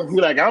man was. He's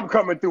like, I'm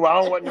coming through.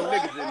 I don't want no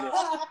niggas in there.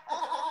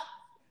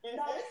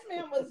 No, this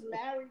man was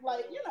married.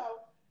 Like, he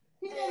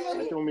didn't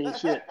really. That don't mean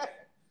shit.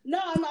 No,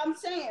 I'm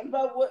saying,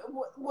 but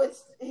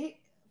what's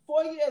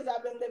 4 years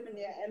I've been living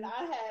there, and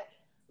I had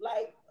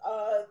like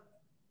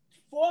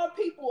 4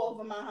 people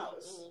over my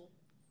house.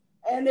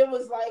 And it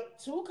was like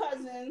 2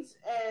 cousins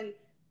and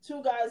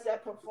 2 guys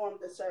that performed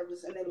the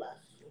service, and they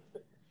left.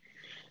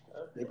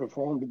 They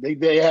performed.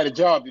 They had a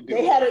job to do.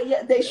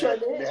 They sure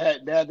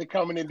did. They had to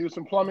come in and do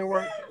some plumbing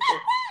work.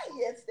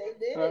 Yes, they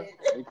did.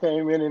 They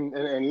came in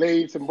and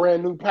laid some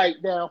brand new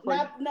pipe down for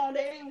you. No,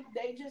 they didn't.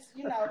 They just,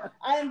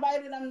 I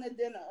invited them to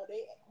dinner.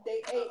 They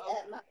ate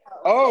at my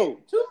house. Oh,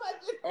 too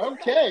much.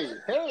 Okay.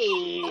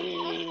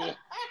 Hey,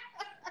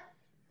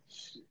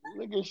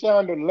 look at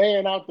Shonda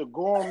laying out the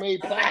gourmet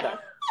platter.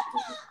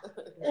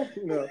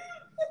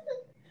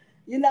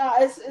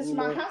 It's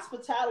my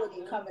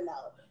hospitality coming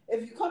out.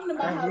 If you come to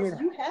my house,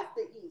 you have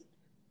to eat.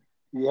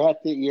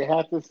 You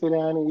have to sit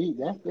down and eat.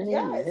 That's the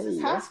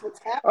it's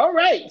hospitality. All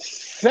right,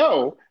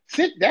 so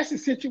that's a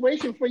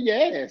situation for your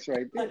ass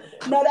right there.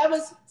 No,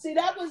 it's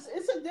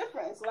a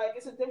difference. Like,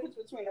 it's a difference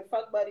between a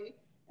fuck buddy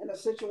and a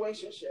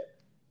situationship.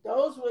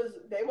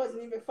 They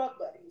wasn't even fuck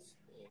buddies.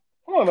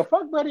 Hold on, a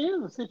fuck buddy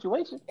is a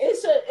situation.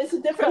 It's a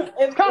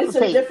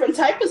different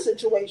type of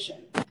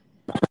situation.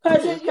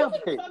 Because you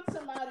can fuck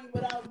somebody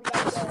without being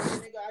like, "Yo,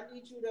 nigga, I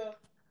need you to,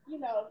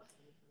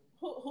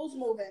 who's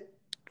moving?"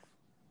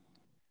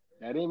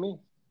 That ain't me.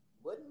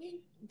 Wasn't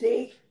me.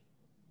 D.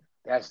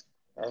 That's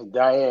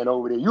Diane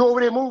over there. You over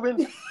there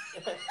moving?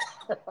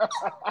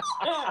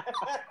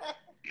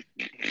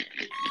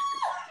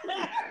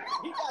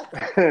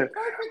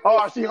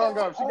 Oh, she hung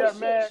up. She got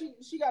mad.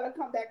 She got to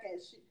come back in.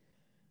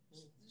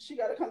 She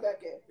got to come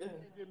back in.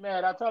 Get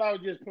mad. I thought I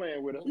was just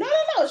playing with her. No.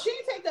 She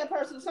didn't take that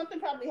person. Something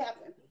probably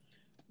happened.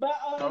 But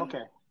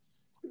Okay.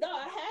 No,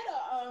 I had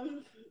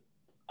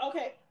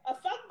okay, a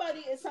fuck buddy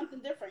is something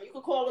different. You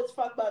could call it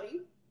fuck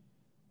buddy,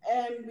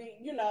 and be,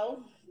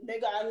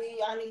 nigga,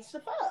 I need to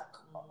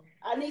fuck.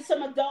 I need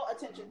some adult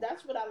attention.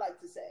 That's what I like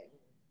to say.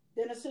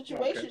 Then a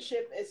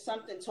situationship is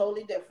something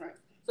totally different.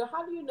 So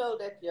how do you know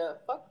that your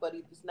fuck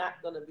buddy is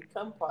not going to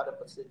become part of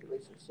a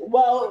situationship?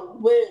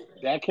 Well,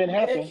 that can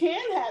happen. It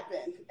can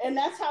happen, and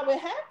that's how it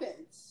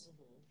happens.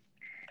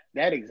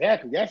 That's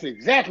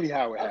exactly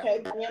how it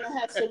happens. Okay, Brianna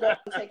has to go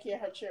and take care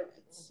of her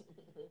children.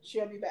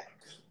 She'll be back.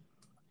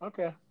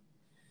 Okay.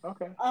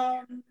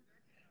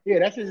 Yeah,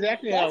 that's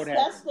exactly how it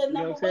happens. That's the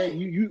number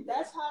one.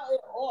 That's how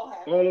it all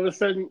happens. All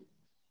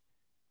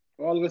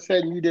of a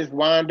sudden, you just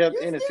wind up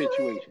in a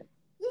situation.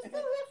 You still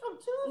here from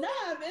two?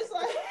 Nah, it's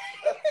like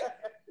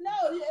no,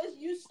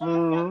 you start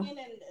fucking,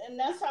 and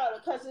that's how,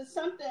 because it's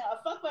something.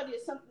 A fuck buddy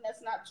is something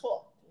that's not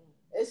taught.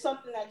 It's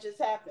something that just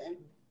happened.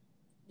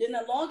 Then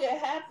the longer it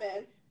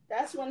happened,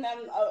 that's when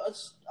them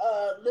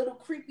little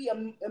creepy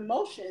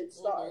emotion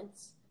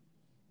starts,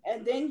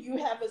 and then you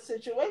have a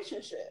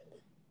situationship.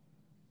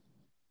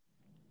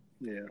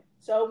 Yeah.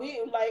 So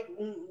we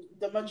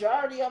the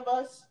majority of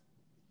us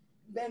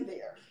been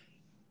there.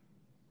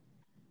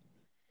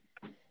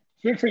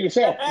 Speak for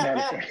yourself.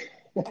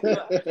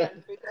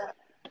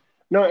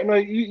 No,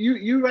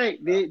 you're right.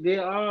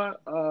 There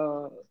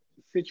are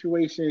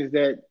situations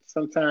that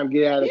sometimes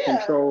get out of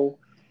control,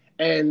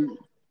 and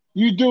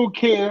you do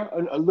care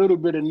a little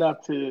bit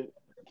enough to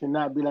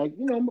not be like,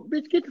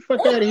 bitch, get the fuck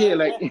out of here,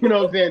 like, what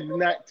I'm saying,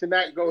 to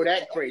not go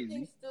that crazy.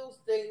 Everything still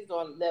stays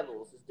on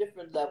levels. It's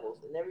different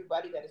levels, and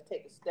everybody got to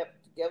take a step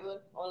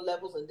together on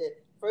levels, and then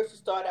first you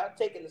start out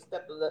taking a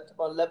step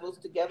on levels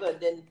together, and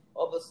then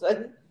all of a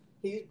sudden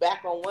he's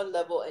back on one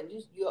level, and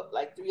you up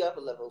like 3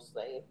 other levels,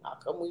 saying, how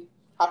come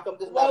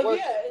this not working?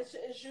 Yeah,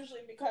 it's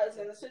usually because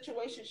in a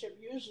situationship,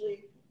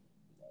 usually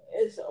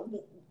is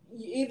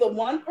either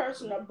one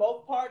person or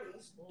both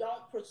parties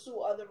don't pursue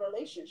other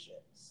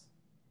relationships.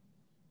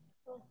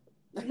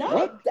 No,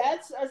 what?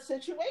 That's a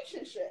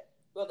situationship.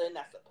 Well, they're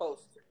not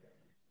supposed to.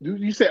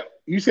 You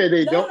said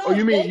they don't. Oh,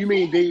 you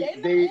mean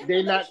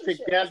they're not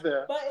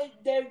together? But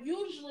they're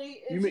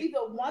usually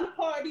either one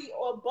party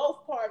or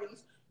both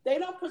parties. They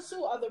don't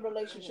pursue other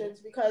relationships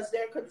because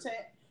they're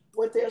content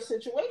with their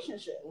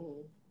situationship.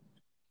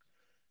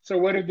 So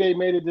what if they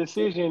made a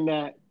decision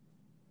that?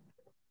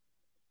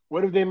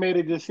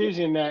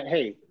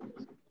 Hey,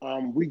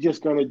 we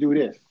just gonna do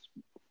this.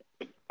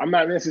 I'm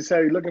not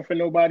necessarily looking for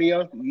nobody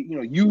else.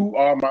 You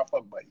are my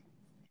fuck buddy.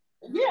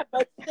 Yeah,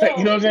 but still,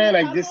 you know what I'm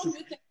saying? Like, this is,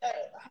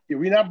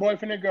 we're not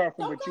boyfriend and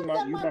girlfriend, but you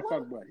my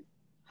fuck buddy.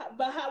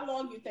 But how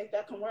long do you think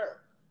that can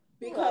work?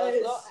 Because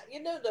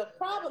the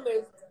problem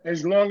is,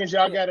 as long as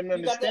y'all got an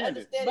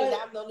understanding. But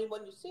I'm the only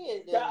one you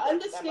see. The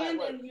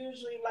understanding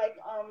usually, like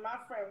my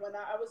friend, when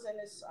I was in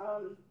this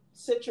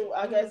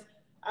I guess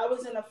I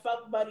was in a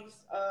fuck buddies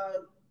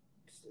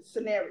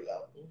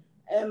scenario,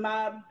 and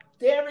my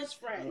dearest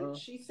friend,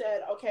 she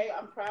said, "Okay,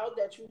 I'm proud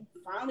that you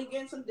finally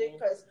getting some dick,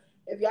 because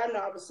if y'all know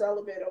I was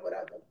celibate or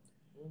whatever."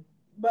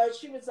 But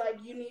she was like,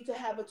 "You need to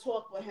have a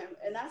talk with him,"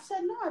 and I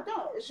said, "No, I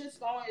don't. It's just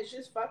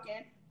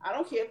fucking. I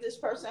don't care if this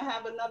person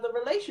have another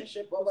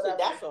relationship or whatever."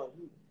 So that's on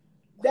you.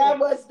 That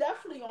was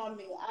definitely on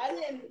me. I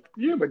didn't.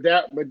 Yeah, but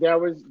that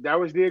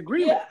was the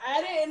agreement. Yeah,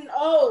 I didn't.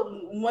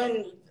 Oh,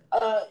 when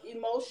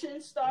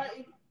emotion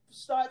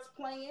starts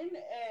playing,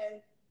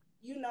 and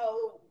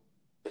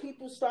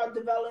people start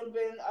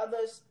developing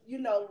others,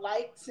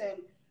 likes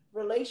and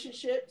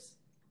relationships,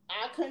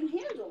 I couldn't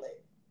handle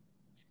it.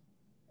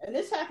 And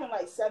this happened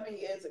like 8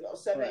 years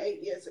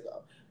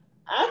ago.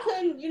 I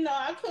couldn't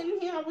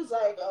hear. I was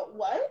like,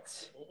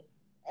 what?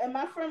 And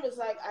my friend was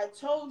like, I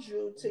told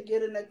you to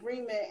get an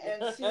agreement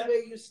and see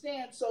where you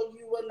stand so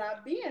you will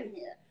not be in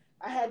here.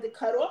 I had to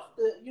cut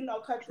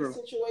the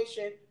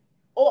situation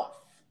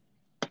off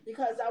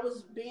because I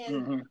was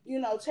being,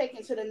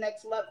 taken to the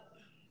next level.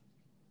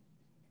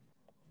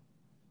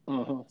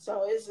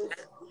 So it's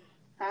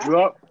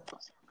well,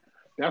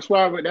 that's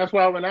why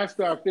when I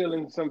start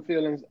feeling some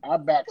feelings, I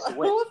back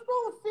away. What's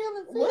wrong with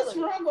feelings? What's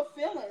wrong with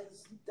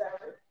feelings,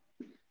 Derek?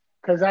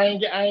 Because I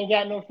ain't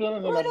got no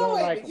feelings, and I don't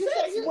like them.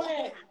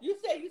 You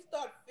say you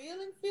start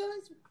feeling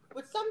feelings,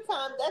 but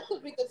sometimes that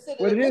could be considered.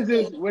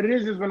 What it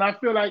is when I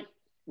feel like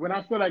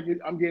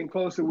I'm getting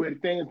closer where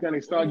things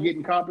gonna start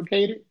getting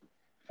complicated,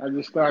 I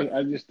just start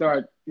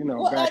backing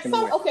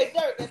away. Okay,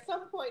 Derek, at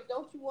some point,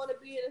 don't you want to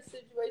be in a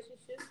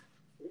situationship?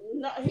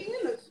 No, he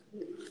in a.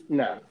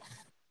 No.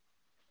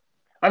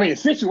 I mean, a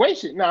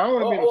situation. No, I don't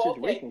want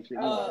to be in a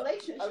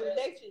situation. A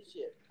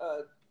relationship,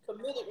 a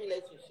committed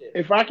relationship.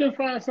 If I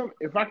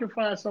can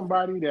find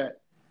somebody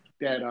that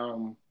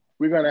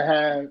we're gonna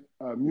have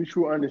a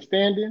mutual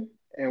understanding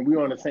and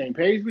we're on the same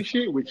page with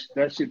shit, which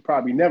that shit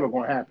probably never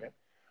gonna happen.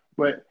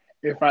 But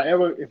if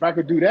I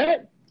could do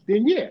that,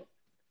 then yeah,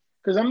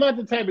 because I'm not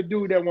the type of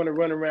dude that want to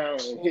run around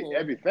and hit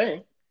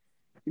everything.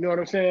 You know what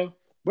I'm saying?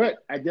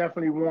 But I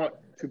definitely want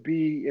to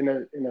be in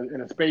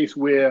a space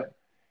where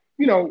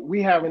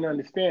we have an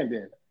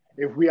understanding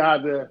if we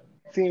either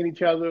seeing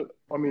each other,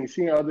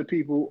 seeing other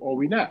people, or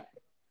we not.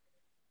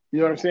 You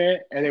know what I'm saying?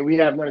 And then we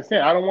have to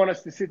understand. I don't want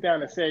us to sit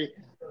down and say,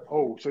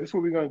 "Oh, so this is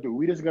what we're gonna do.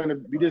 We just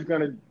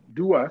gonna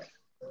do us,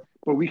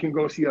 but we can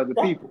go see other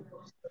people."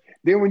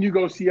 Then when you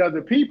go see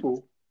other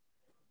people,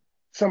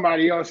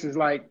 somebody else is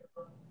like,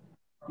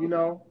 you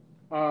know,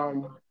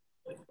 um,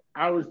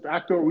 I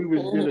thought we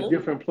was in a Mm-hmm.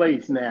 different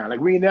place now. Like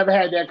we never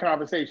had that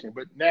conversation,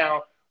 but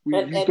now you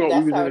And thought we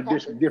that's was how in it a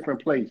happens.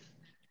 different place,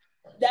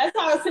 That's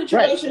how a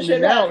right? And then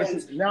situationship now it's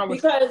happens. now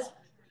it's Because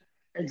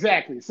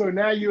exactly. So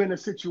now you're in a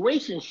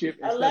situationship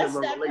instead of unless a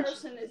that relation.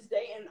 person is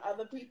dating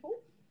other people,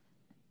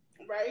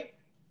 right?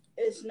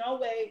 There's no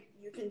way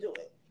you can do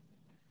it.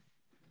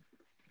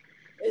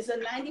 It's a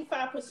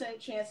 95%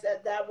 chance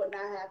that that would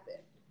not happen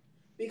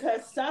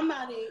because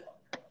somebody.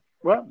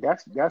 Well,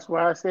 that's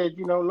why I said,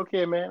 look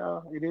here, man.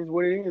 It is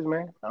what it is,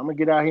 man. I'm gonna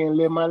get out here and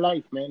live my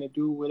life, man, and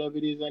do whatever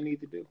it is I need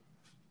to do.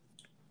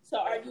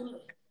 So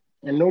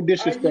And no are you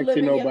disrespect to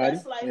living your nobody,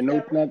 best life, and no,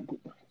 Derek?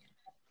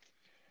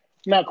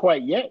 not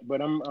quite yet,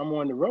 but I'm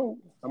on the road.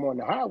 I'm on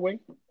the highway.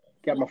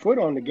 Got my foot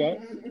on the gas.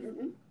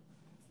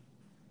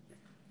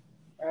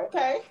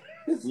 Okay.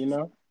 You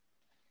know,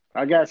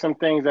 I got some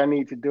things I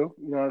need to do.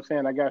 You know what I'm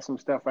saying? I got some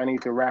stuff I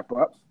need to wrap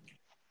up.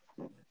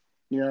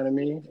 You know what I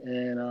mean?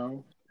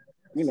 And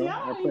See, I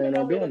I don't even plan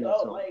know on where to doing that.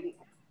 go. So, Like,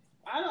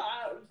 I don't.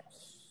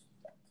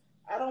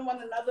 I don't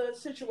want another what do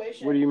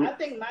situation. you I mean?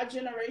 think my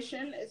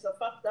generation is a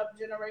fucked up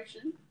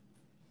generation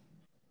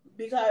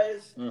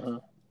because Hmm.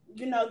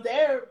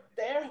 they're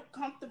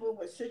comfortable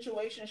with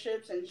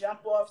situationships and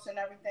jump offs and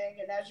everything.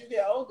 And as you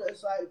get older,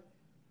 it's like,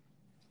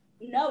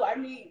 no, I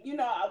need,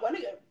 I want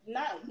to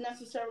not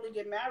necessarily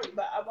get married,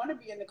 but I want to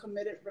be in a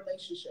committed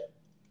relationship.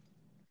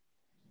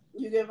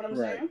 You get what I'm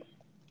Right. saying?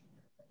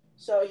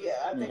 So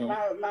yeah, I think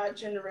Hmm. my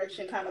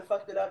generation kind of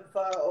fucked it up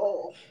for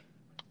all.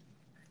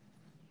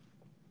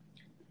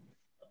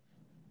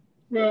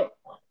 Well,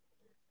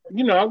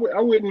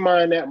 I wouldn't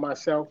mind that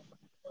myself.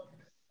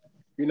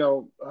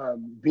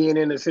 Being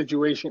in a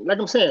situation, like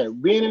I'm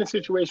saying, being in a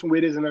situation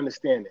where there's an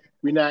understanding.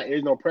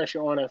 There's no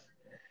pressure on us,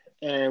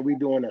 and we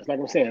doing this. Like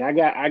I'm saying,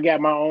 I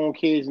got my own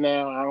kids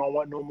now. I don't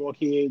want no more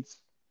kids.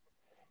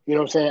 You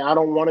know what I'm saying? I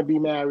don't want to be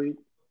married.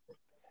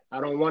 I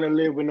don't want to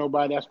live with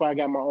nobody. That's why I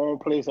got my own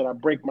place that I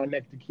break my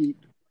neck to keep.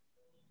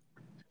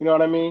 You know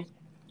what I mean?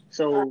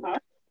 So Uh-huh.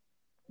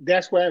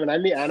 that's what I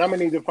mean. And I'm gonna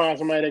need to find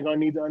somebody that's gonna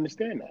need to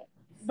understand that.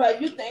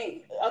 But you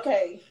think,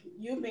 okay,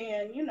 you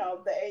being,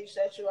 the age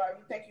that you are,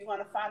 you think you're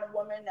gonna find a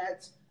woman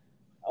that's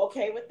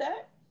okay with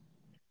that?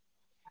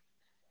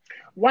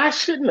 Why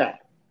shouldn't I?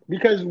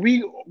 Because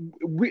we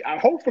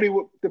hopefully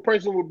the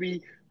person will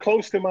be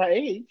close to my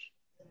age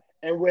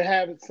and will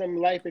have some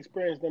life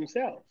experience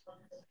themselves.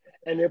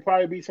 And there'll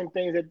probably be some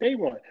things that they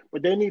want,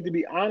 but they need to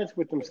be honest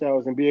with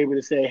themselves and be able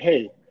to say,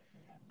 "Hey,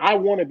 I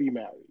want to be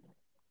married.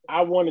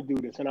 I want to do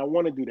this and I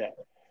want to do that,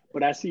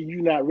 but I see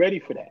you not ready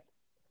for that.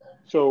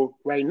 So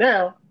right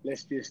now,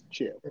 let's just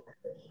chill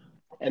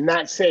and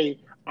not say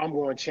I'm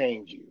going to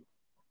change you.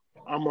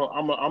 I'm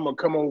gonna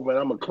come over and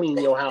I'm gonna clean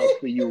your house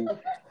for you,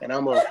 and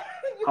I'm a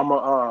I'm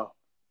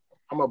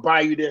gonna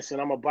buy you this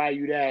and I'm gonna buy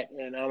you that,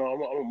 and I'm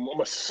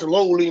gonna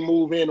slowly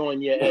move in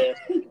on your ass,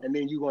 and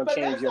then you're gonna But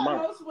change that's your how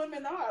mind. most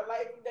women are.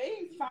 Like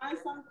they find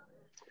some.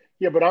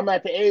 Yeah, but I'm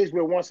at the age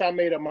where once I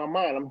made up my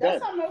mind, I'm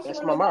That's done. how most That's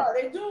my women mind.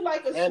 are. They do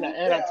like a swoop And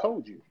I down.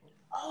 told you.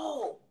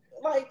 Oh,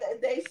 like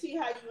they see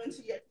how you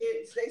into your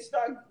kids. They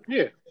start.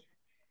 Yeah,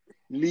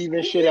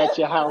 leaving shit at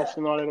your Yeah. house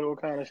and all that other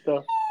kind of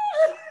stuff.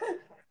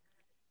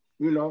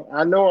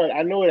 I know it.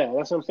 I know that.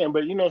 That's what I'm saying.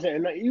 But you know what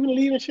I'm saying? And even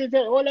leaving shit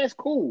there, oh, that's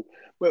cool.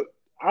 But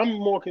I'm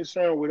more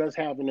concerned with us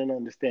having an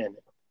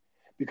understanding.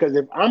 Because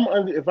if I'm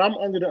under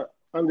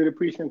the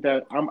pretense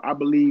that I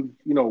believe,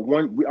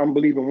 I'm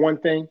believing one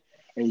thing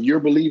and you're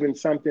believing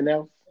something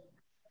else,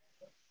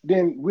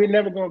 then we're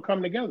never gonna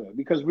come together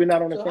because we're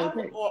not on the So same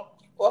how page.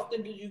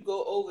 often do you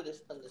go over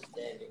this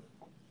understanding?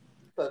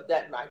 Because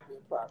that might be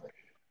a problem.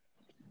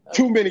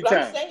 Too many But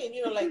I'm times.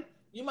 saying, like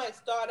you might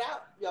start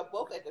out, you're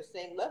both at the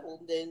same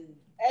level, then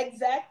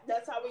Exact.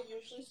 That's how we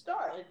usually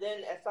start. and then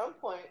at some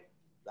point,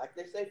 like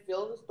they say,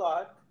 feelings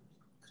start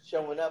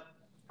showing up.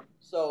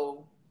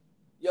 So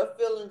your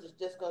feelings is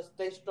just gonna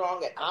stay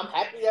strong, and I'm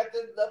happy at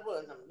this level,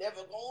 and I'm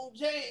never gonna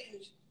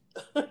change.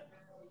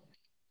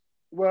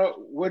 Well,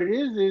 what it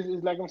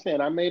is like I'm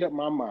saying, I made up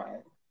my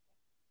mind,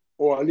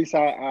 or at least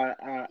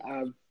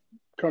I've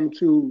come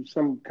to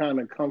some kind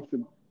of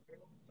comfortability.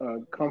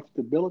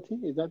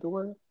 Is that the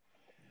word?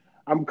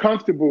 I'm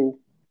comfortable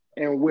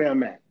in where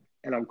I'm at,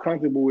 and I'm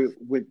comfortable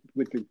with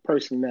the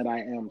person that I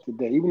am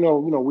today. Even though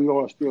we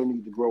all still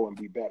need to grow and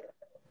be better.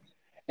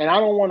 And I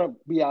don't want to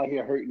be out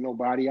here hurting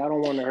nobody. I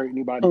don't want to hurt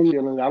anybody's Um,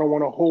 feelings. I don't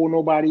want to hold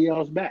nobody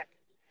else back.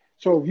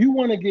 So if you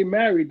want to get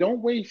married,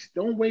 don't wait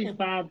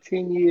 5,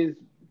 10 years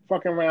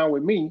fucking around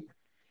with me.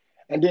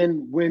 And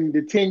then when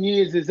the 10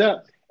 years is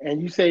up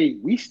and you say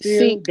we See,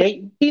 still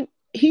dating, he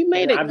then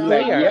made it I'd be No,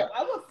 like, I clear. would yep,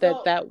 I would that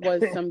So that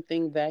was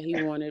something that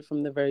he wanted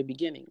from the very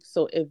beginning.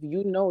 So if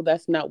you know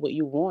that's not what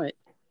you want,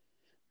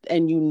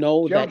 and you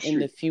know that Jump in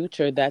the Street.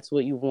 future that's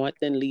what you want,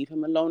 then leave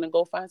him alone and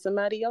go find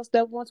somebody else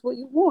that wants what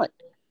you want.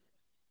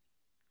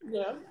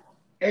 yeah,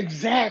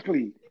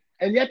 Exactly.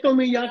 And that don't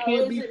mean y'all no,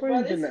 can't is be it? But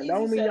friends or it's nothing. That easy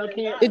don't mean said y'all than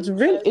can't. done It's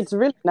because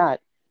really not,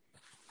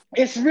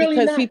 It's really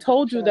because he not,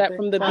 told you that Shante.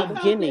 from the I Shante. found it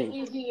beginning.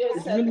 easier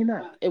It's said really than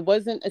not. done. It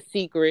wasn't a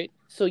secret,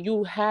 so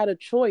you had a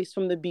choice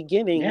from the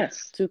beginning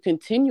Yes. to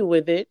continue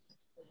with it.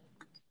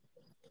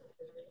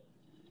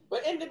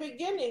 But in the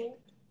beginning,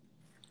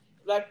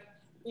 like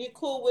you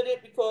cool with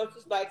it because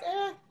it's like,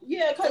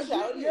 Yeah, that's because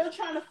how it is. you're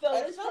trying to fill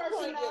At this some person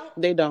point,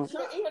 out. They don't.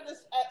 but even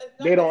this,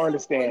 They at don't some point,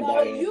 understand, No,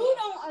 Diane. you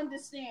don't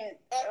understand,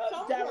 at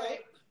some point,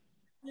 Derek.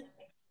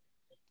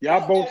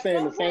 Y'all no, both at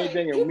saying the some same point,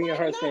 thing, and you me and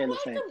might her not saying the like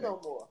same them thing.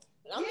 no more.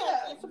 I'm not.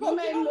 Yeah, You you suppose you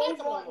may don't like move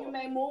them no on. You more.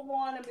 may move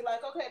on and be like,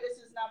 okay, this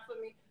is not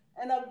for me.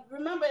 And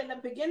remember, in the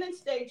beginning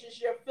stages,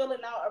 you're filling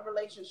out a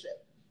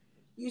relationship.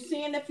 You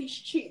seeing if he's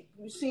cheap.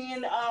 You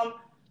seeing,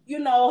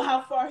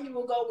 how far he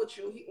will go with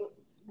you.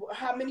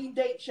 How many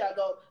dates y'all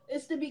go.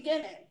 It's the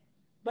beginning.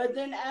 But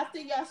then after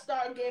y'all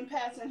start getting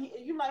past, and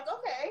you're like,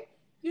 okay,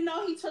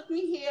 he took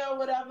me here or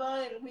whatever,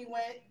 and we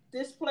went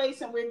this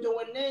place, and we're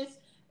doing this.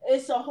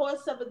 It's a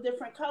horse of a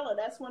different color.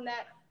 That's when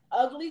that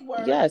ugly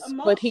word Yes,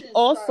 but he emotions start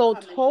also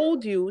coming through.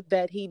 told you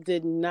that he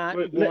did not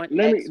But want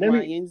let me X, let Y,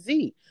 me and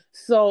Z.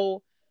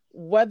 So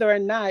whether or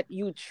not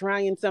you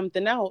trying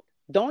something out,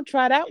 don't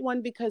try that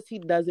one because he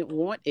doesn't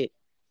want it.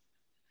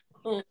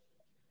 Mm.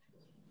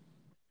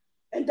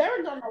 And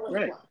Derek don't know what he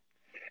right. wants.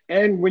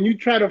 And when you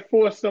try to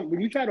force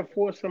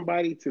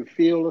somebody to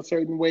feel a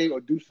certain way or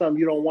do something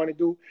you don't want to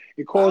do,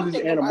 it I don't causes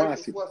think nobody should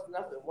animosity. force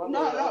nothing one way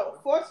or No, the no, other.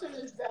 forcing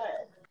is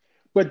bad.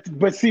 But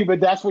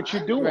that's what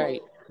you're I ain't doing. for Right.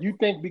 it. You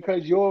think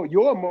because your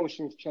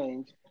emotions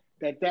change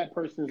that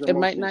person's It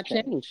might emotions not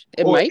change, change.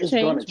 It or might it's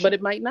gonna change, but it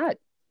change. might not.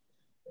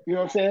 You know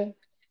what I'm saying?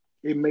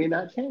 It may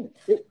not change.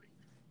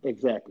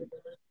 Exactly.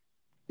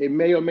 It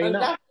may or may And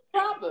not. that's the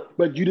problem.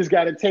 But you just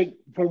got to take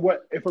from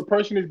what if a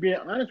person is being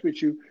honest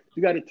with you,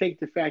 you got to take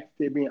the fact that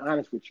they're being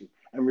honest with you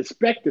and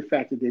respect the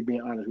fact that they're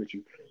being honest with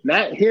you.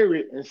 Not hear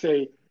it and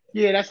say,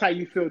 "Yeah, that's how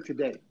you feel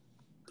today."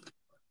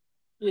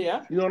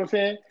 Yeah. You know what I'm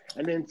saying?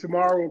 And then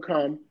tomorrow will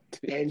come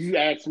and you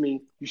ask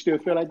me, "You still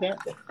feel like that?"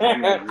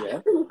 And I'm like, "Yeah."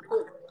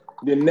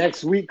 The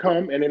next week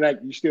come and then like,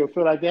 "You still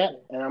feel like that?"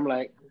 And I'm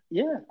like,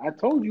 "Yeah, I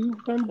told you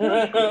from jump.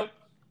 Yeah,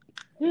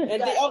 yeah."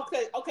 And Got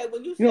okay,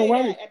 when you You know say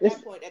why? that It's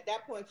at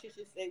that point, she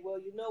should say, well,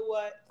 you know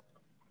what?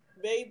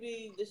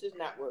 Maybe this is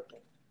not working.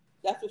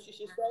 That's what she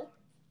should say.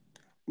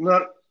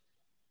 not.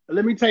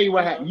 Let me tell you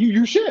what happened. Mm-hmm.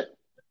 You should.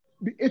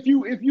 If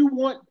you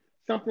want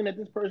something that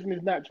this person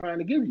is not trying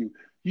to give you,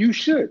 you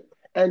should.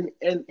 And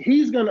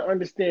he's gonna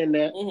understand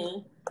that. Mm-hmm.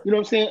 You know what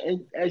I'm saying?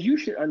 And as you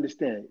should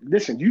understand.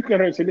 Listen, you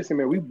can say, listen,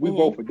 man, we Mm-hmm.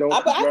 both adults,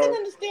 we But I can grown.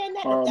 understand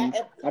that if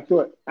that.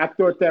 If, I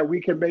thought that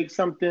we could make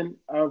something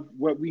of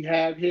what we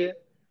have here.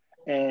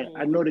 And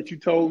I mm-hmm. know that you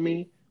told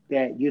me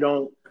that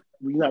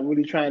we're not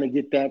really trying to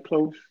get that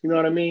close. You know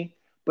what I mean?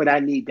 But I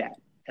need that,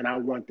 and I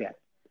want that.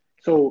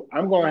 So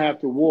I'm gonna Mm-hmm. have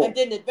to And walk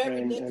then the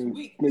very next and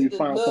week, maybe you just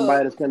find love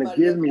somebody that's with gonna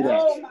somebody give else me after that.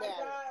 you Oh get my married.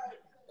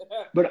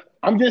 God. But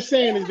I'm just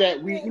saying is It that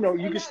happens,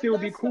 you and can still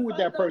be that's the cool with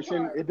that fucked up person.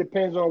 part. It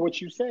depends on what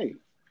you say.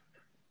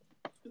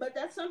 But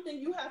that's something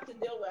you have to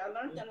deal with. I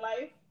learned in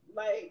life,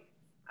 like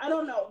I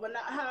don't know, but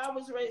not how I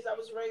was raised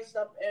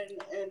up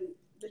in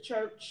the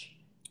church,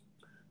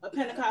 a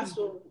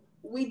Pentecostal.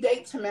 We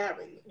date to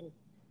marry.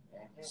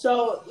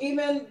 So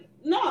even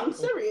no, I'm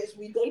serious.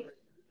 We date,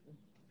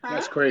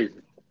 That's huh? crazy.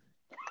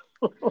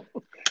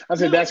 I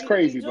said No, that's we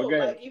crazy, but do. go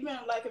ahead. Like even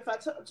like if I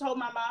told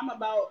my mom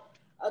about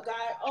a guy,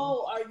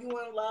 oh, are you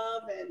in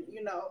love? And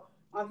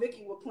Aunt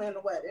Vicky would plan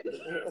the wedding.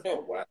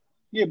 Oh wow.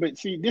 Yeah, but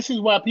see, this is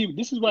why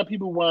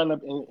people wind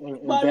up in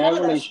Well, bad no,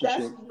 that's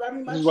relationships.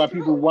 very This is much why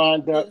people true.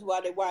 wind This up is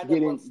why they wind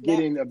up on Snap.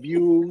 getting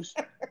abused,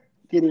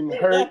 getting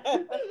hurt.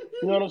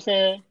 You know what I'm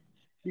saying?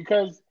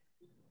 Because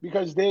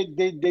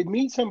they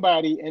meet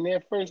somebody and their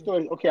first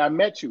thought is, okay, I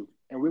met you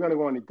and we're gonna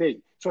go on a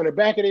date. So in the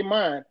back of their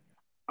mind,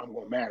 I'm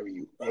gonna marry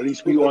you, or at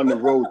least we on the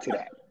road to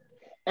that.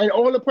 And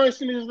all the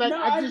person is like,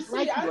 No, I I just see.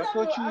 like you. I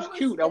thought you I was was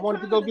cute. I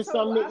wanted to kind of go the get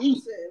total something to eat.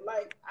 opposite.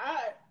 Like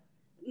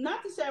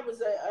not to say I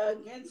was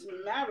against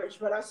marriage,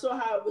 but I saw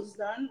how it was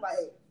done.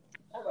 Like,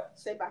 all right,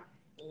 say bye.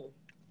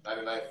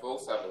 99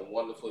 folks, have a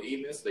wonderful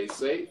evening. Stay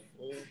safe.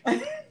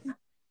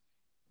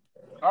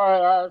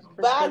 All right,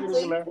 take Bye, it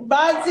easy, Z. man.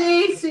 Bye,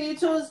 Z. See you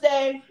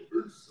Tuesday.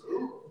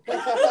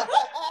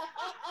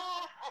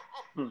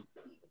 Hmm.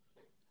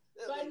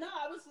 But no,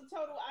 I was the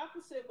total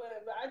opposite.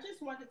 But I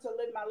just wanted to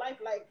live my life.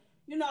 Like,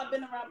 I've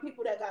been around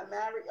people that got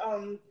married.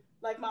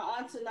 Like my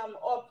aunts and them.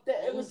 Or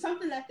it was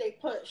something that they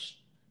pushed.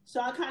 So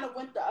I kind of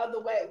went the other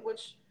way,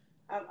 which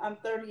I'm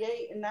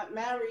 38 and not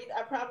married.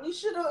 I probably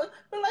should have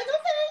been like,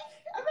 okay,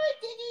 all right,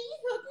 Gigi,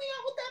 hook me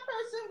up with that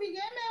person. We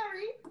get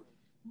married.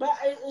 But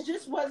it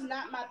just was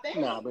not my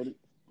Nah, thing. but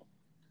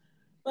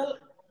But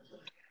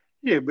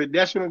yeah,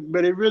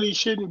 but it really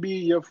shouldn't be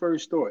your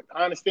first thought.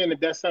 I understand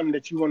that that's something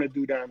that you want to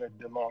do down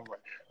the long run.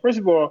 First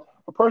of all,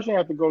 a person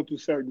has to go through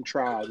certain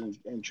trials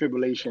and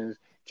tribulations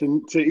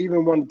to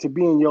even want to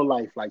be in your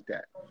life like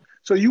that.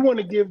 So you want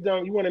to give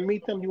them, you want to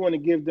meet them, you want to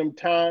give them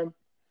time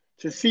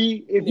to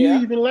see if you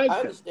Yeah, even like I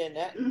them. understand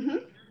that. Hmm.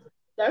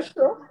 That's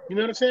true. You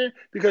know what I'm saying?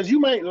 Because you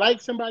might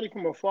like somebody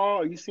from afar,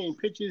 or you seen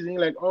pictures and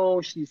you're like,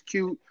 oh, she's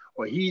cute,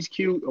 or he's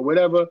cute, or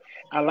whatever.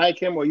 I like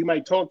him, or you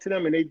might talk to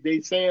them and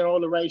they saying all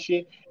the right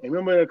shit. And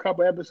remember a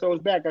couple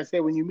episodes back, I said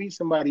when you meet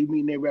somebody, you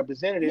meeting their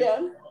representative.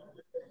 Yeah.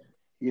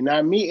 You're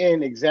not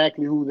meeting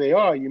exactly who they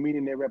are. You're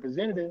meeting their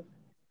representative.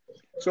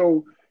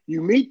 So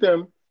you meet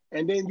them,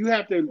 and then you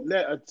have to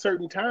let a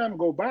certain time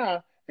go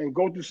by and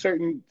go through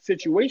certain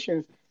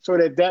situations so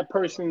that that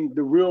person,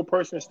 the real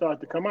person,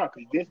 starts to come out.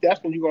 Because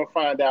that's when you're gonna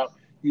find out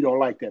you don't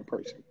like that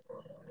person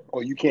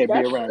or you can't be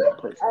That's around true. that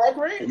person. I And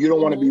agree. you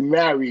don't want to be Hmm.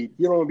 married.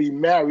 You don't want to be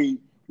married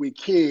with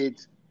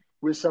kids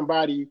with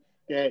somebody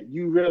that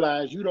you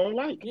realize you don't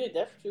like. Yeah,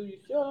 that's true. You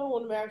sure don't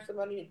want to marry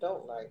somebody you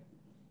don't like.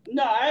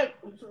 No, I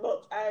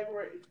look. I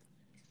agree.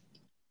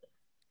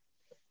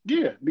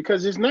 Yeah,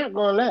 because it's not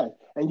gonna last,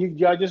 and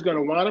y'all just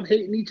gonna wind up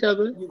hating each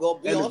other, You gonna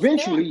be and on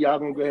eventually snap. y'all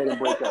gonna go ahead and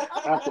break up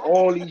after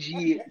all these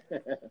years.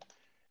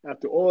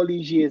 After all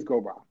these years go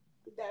by.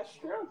 That's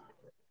true.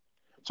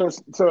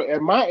 So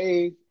at my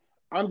age,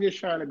 I'm just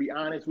trying to be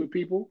honest with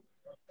people.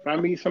 If I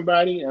meet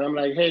somebody and I'm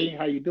like, hey,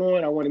 how you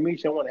doing? I want to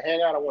meet you. I want to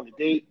hang out. I want to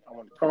date. I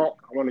want to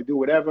talk. I want to do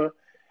whatever.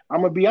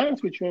 I'm gonna be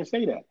honest with you and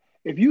say that.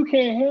 If you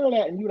can't handle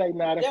that and you like,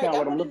 nah, that's Derek, not I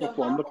what I'm want to looking know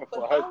for. I'm how, looking but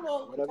for a how husband or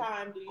long whatever.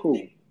 time do you Cool.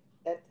 think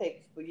that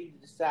takes for you to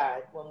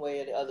decide one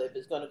way or the other if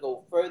it's going to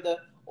go further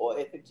or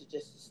if it's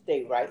just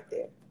stay right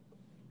there?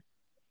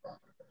 I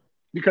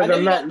Because know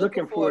I'm you're not not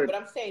looking looking for for it, it but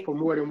I'm saying for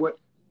more than what.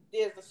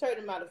 there's a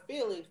certain amount of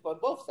feelings for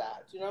both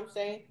sides. You know what I'm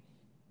saying?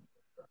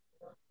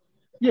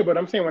 Yeah, but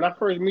I'm saying when I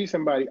first meet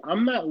somebody,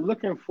 I'm not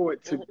looking for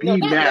it to Mhm. No, be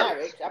not marriage.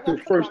 marriage. I'm The not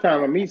talking first about time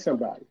I marriage. meet I'm talking.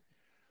 somebody.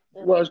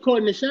 Well, Mhm.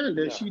 according to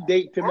Shonda, No. she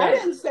date to I marry.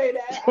 didn't say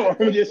that. So I I'm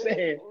dated just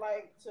saying.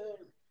 like to.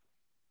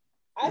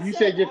 I You said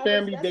said your I was.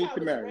 family That's date how I to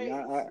was marry. raised.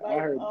 I Like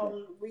heard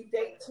that. we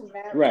date to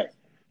marry. Right.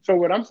 So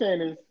what I'm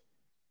saying is,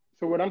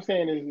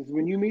 is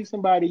when you meet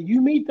somebody,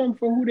 you meet them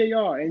for who they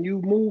are, and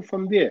you move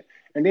from there,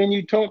 and then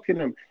you talk to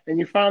them, and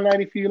you find out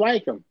if you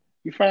like them.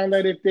 You find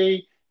out if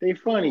they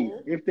funny, Hmm.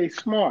 if they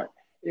smart,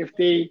 if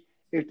they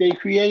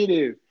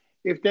creative,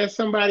 if that's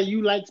somebody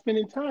you like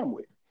spending time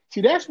with.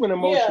 See, that's when Yeah.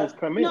 emotions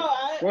come No, in.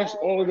 I Once I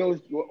agree.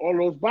 all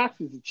those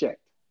boxes are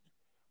checked.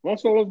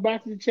 Once all those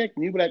boxes are checked,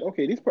 and you be like,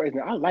 okay, this person,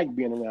 I like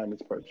being around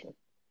this person.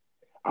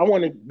 I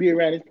want to be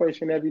around this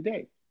person every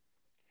day.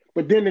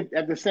 But then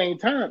at the same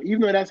time,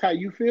 even though that's how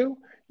you feel,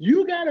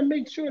 you got to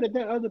make sure that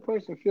that other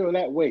person feel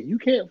that way. You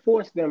can't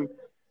force them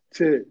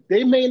to.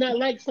 They may not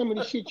like some of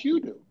the shit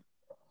you do.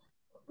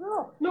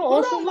 No. No, Who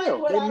on some don't like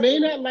real, what they I may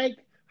do? not like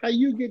how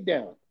you get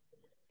down.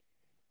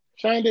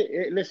 Trying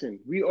to listen.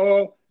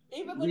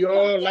 Even when We it comes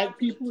all down like to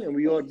the people and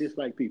we all toothpaste,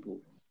 dislike people.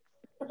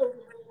 And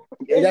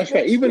It's that's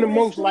fair. Rich Even the Rich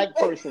most liked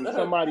toothpaste. person,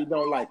 somebody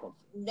don't like them.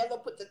 never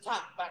put the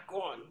top back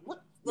on.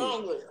 What's Yeah,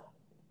 wrong with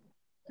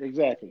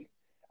exactly.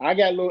 I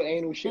got little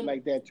anal shit you?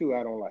 like that too.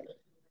 I don't like.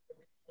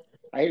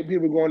 I hate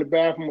people going to the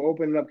bathroom,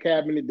 opening up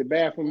cabinet, the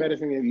bathroom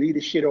medicine, and leave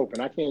the shit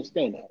open. I can't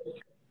stand that.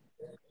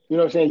 You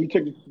know what I'm saying? You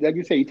take, like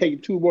you say, you take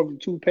the tube off the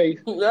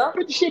toothpaste, Yeah.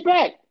 put the shit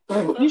back.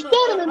 You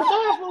standing in the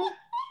bathroom.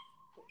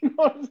 You know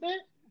what I'm saying?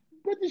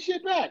 Put the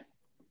shit back.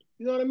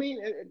 You know what I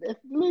mean?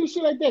 Little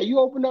shit like that. You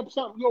open up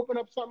something. You open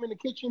up something in the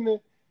kitchen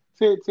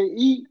to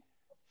eat.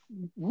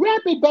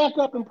 Wrap it back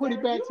up and But put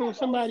it Derek, back you so have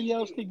somebody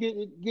else OCD. could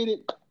get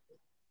it.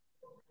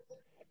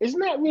 It's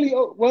not really.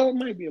 Well, it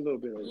might be a little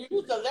bit You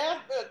used the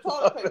last bit of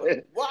toilet paper.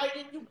 OCD. Why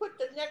didn't you put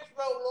the next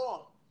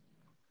roll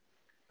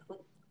on?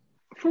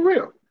 For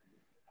real.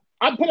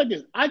 I put it like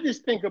this. I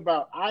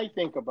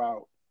think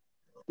about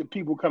the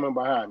people coming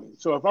behind me.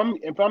 So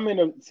if I'm in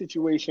a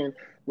situation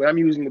where I'm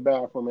using the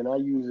bathroom and I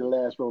use the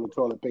last roll of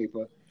toilet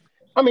paper,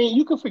 I mean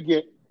you can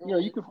forget. You know,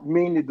 you Mm-hmm. can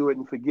mean to do it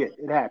and forget.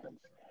 It happens.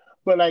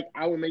 But like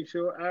I will make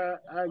sure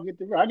I get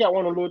the. I got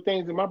one of those little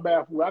things in my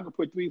bathroom. I can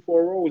put 3,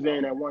 4 rolls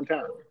in at one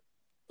time.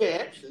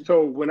 Bitch.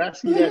 So when I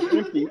see that's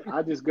empty,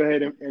 I just go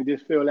ahead and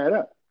just fill that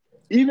up.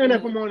 Even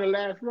if Mm-hmm. I'm on the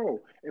last row,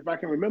 if I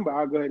can remember,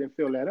 I'll go ahead and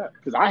fill that up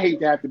because I hate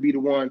to have to be the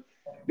one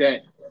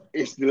that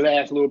it's the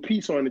last little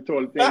piece on the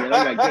toilet thing, and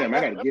I'm like, damn,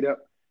 I got to get up.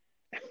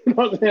 You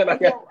know what I'm saying? And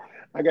then,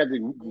 I got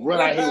to run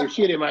out here with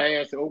shit in my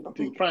ass to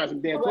find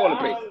some damn but toilet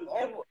paper.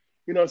 and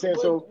You know what I'm saying?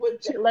 with So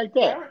shit like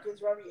that. Derek is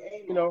very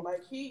You anal. know,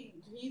 Like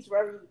he's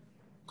very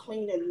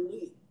clean and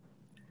neat.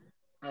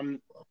 I'm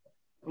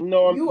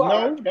no, You are.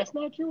 no, that's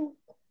not true.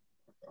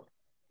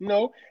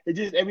 No, it's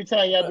just every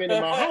time y'all been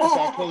in my house,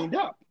 I cleaned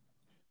up.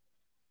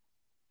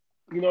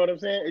 You know what I'm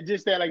saying? It's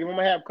just that like if I'm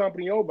gonna have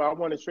company over, I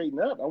want to straighten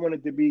up. I want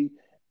it to be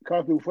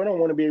comfortable for them. I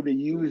want to be able to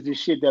use the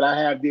shit that I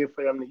have there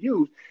for them to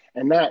use,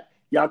 and not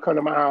y'all come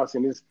to my house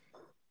and it's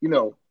you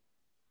know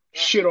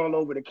shit all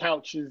over the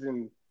couches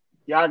and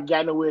y'all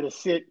got nowhere to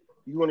sit.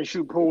 You want to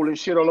shoot pool and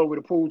shit all over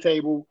the pool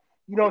table.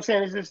 You know what I'm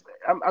saying? It's just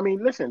I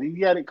mean, listen, you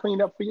got to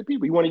clean up for your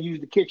people. You want to use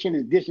the kitchen,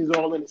 the dishes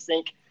all in the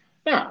sink.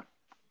 Nah,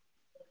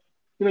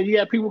 You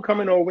got people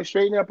coming over,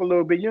 straighten up a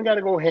little bit. You don't got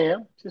to go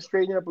ham. Just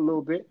straighten up a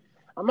little bit.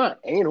 I'm not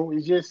anal.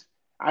 It's just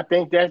I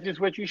think that's just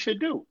what you should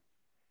do.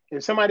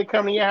 If somebody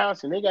come to your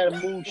house and they got to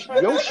move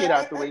your shit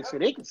out the way so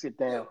they can sit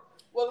down,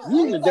 Well, it's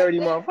you's things a like dirty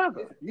that.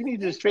 motherfucker. You need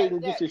to Things straighten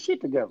like get that your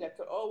shit together. that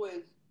could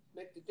always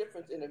make the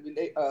difference in a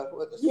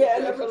Yeah,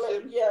 in a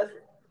relationship. yes.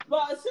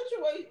 But a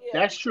situation, yeah.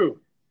 That's true.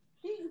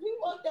 He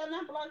walked down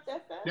that block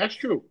that fast. That's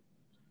true.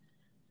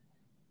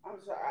 I'm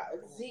sorry,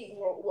 Z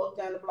walked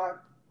down the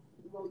block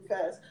really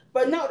fast.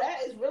 But no,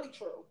 that is really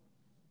true.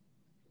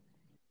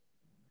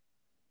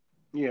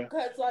 Yeah,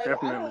 Cause like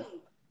definitely.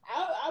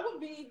 I would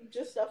be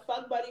just a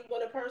fuck buddy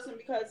with a person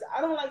because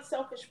I don't like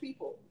selfish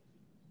people,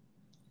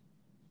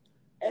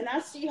 and I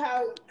see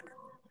how.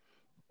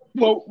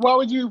 Well, why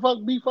would you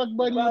be fuck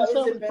buddy with a But is it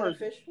selfish person?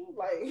 beneficial?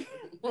 Like,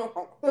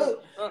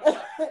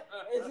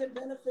 is it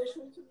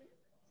beneficial to me?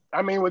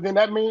 I mean, well, then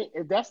that mean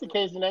if that's the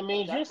case, then that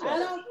means you're I selfish.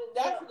 don't.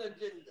 That's an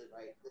agenda,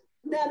 right?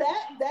 Now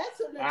that's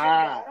an agenda. I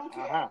Ah, don't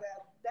care uh-huh. about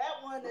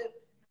that one.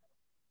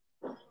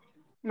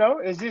 No,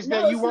 it's just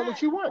that No, you it's want not.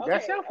 what you want.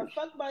 That's Okay, a selfish.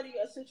 fuck buddy,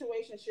 a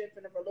situationship,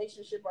 and a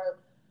relationship are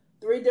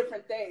three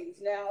different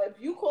things. Now,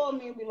 if you call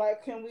me and be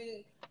like, "Can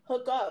we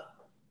hook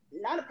up?"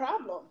 Not a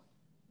problem.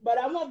 But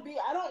I won't be.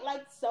 I don't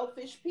like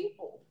selfish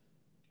people.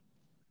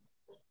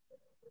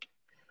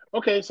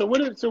 Okay, so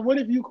what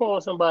if you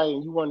call somebody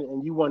and you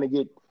want to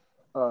get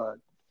uh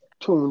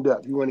tuned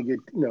up, you want to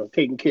get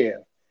taken care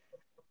of,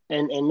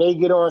 and they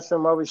get on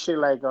some other shit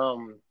like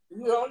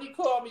You only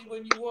call me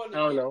when you want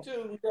I to don't get know.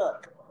 tuned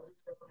up.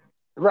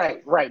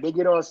 Right. They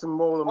get on some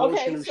more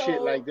Okay, emotional shit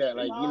so like that.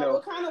 Like,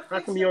 what kind of how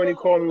come fix you it only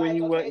call will me when like?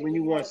 you want Okay, when do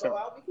you you want want to go something?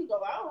 out? We can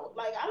go out.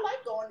 Like I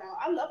like going out.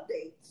 I love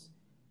dates.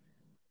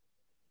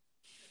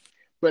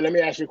 But let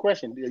me ask you a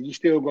question. Are you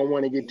still gonna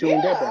want to get Yeah,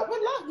 tuned up I after?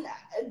 would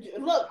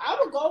love. Look, I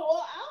would go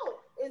all out.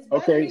 It's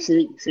better Okay,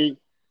 me.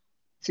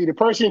 see, the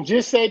person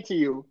just said to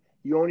you,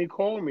 you only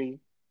call me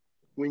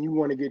when you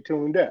want to get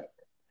tuned up.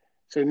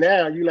 So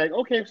now you're like,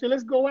 okay, so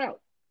let's go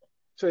out.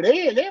 So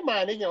they in their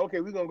mind, they go,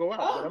 okay, we're gonna go out,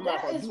 but Oh, I'm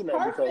not that gonna is do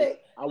nothing because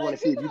perfect. I want to Like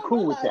see if people you're don't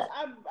cool with realize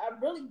that. I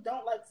really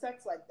don't like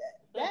sex like that.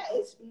 That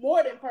is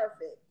more than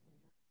perfect.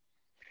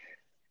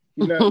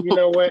 You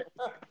know what?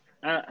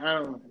 I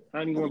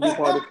don't even want to be a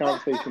part of this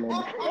conversation no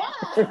more.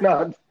 Why?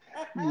 No,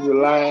 you're a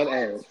Look, lying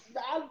ass.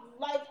 I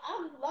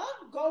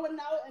love going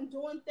out and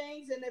doing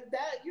things, and if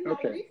that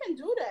Okay. we can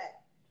do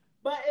that.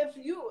 But if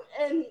you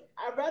and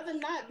I'd rather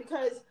not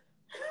because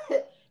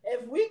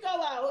if we go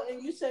out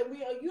and you say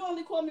you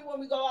only call me when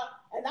we go out,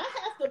 and I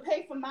have to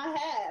pay for my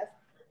half,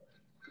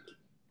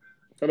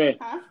 Come in.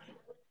 huh?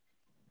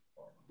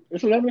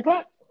 It's 11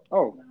 o'clock.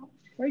 Oh,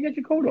 why you got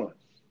your coat on?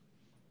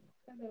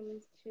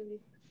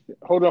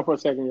 Hold on for a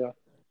second, y'all.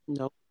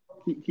 No.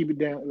 Keep it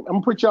down. I'm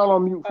gonna put y'all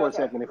on mute for a Okay,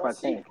 second if I let's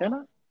see. can. Can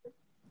I?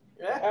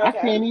 Yeah. I Okay.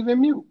 can't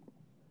even mute.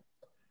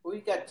 We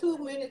got 2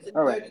 minutes and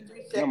All right.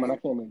 33 No man, I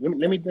seconds. can't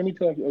mute. Let me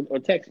talk or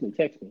text me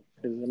because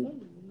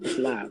it's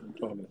live. I'm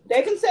talking.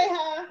 They can say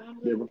hi.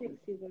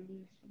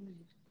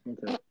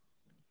 Okay.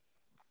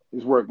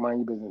 It's work.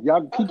 Mind your business.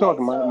 Y'all keep Okay,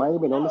 talking. Mind your so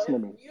business. Don't no, listen to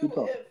me. Keep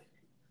talking. if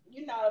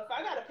if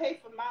I gotta pay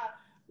for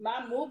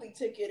my movie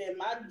ticket and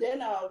my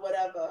dinner or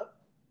whatever.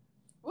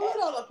 Well,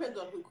 it all depends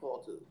on who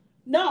called to.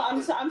 No,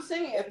 I'm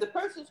saying If the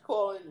person's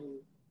calling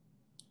you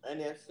and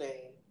they're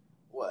saying,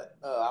 "What?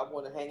 I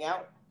want to hang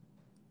out,"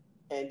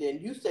 and then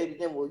you say to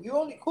them, "Well, you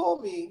only call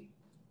me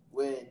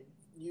when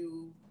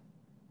you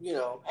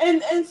know."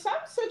 and in some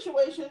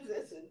situations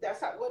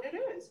that's not what it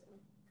is.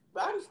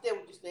 But I understand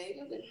what you're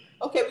saying.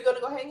 Okay, we're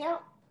gonna go hang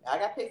out. I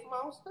got to pay for my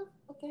own stuff.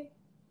 Okay.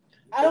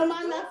 I don't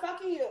mind not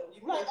fucking you.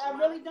 You Like pay I for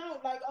really mine?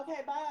 don't. Like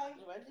okay, bye.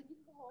 You go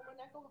home and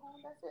I go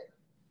home. That's it.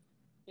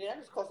 Yeah, I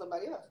just call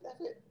somebody else. That's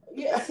it.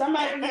 Yeah,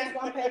 somebody who's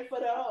gonna pay for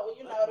the whole,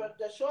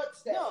 the short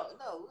stay. No.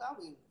 I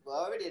mean, we're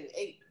already in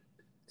 8.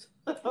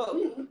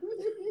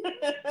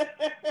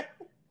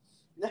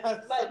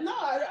 Like no,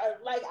 I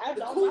The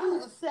don't cool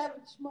mind.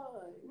 savage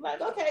mind.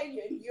 Like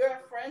okay, you're a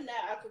friend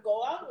that I could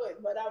go out with,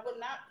 but I would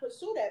not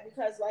pursue that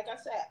because, like I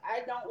said,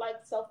 I don't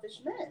like selfish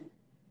men.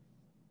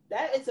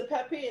 That is a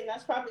pet peeve, and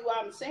that's probably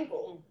why I'm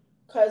single.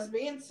 Because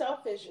being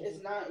selfish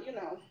is not,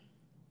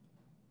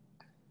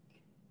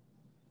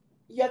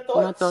 Your My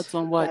thoughts, thoughts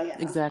on what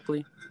Diana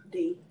exactly?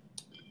 D.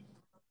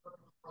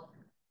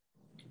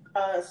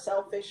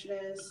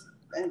 Selfishness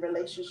and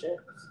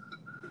relationships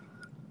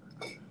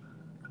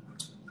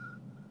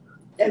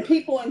and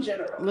people in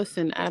general.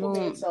 Listen, I People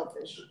being don't.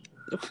 selfish.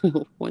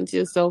 Once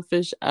you're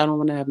selfish, I don't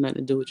want to have nothing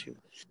to do with you.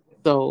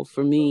 So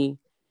for me,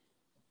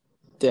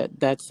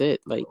 that's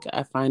it. Like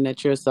I find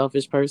that you're a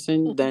selfish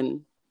person,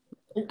 then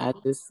I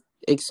just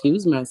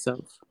excuse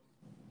myself.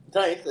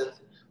 Diane says,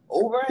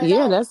 over and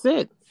Yeah, out. that's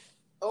it.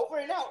 Over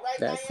and out, right,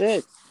 That's Diane?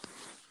 it.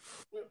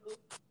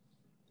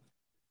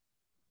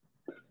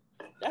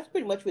 That's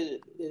pretty much what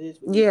it is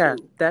with Yeah, me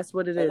too. that's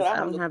what it Like, is. I I have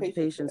don't no have the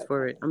patience patience for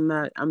for it.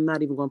 that. I'm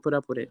not even gonna put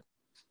up with it.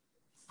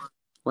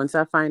 Once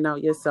I find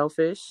out you're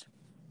selfish,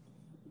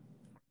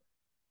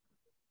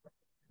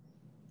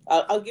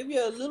 I'll give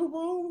you a little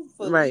room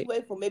for Right.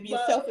 leeway for maybe you're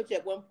selfish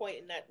at one point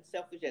and not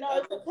selfish at No,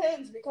 other. it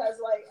depends because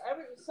like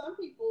some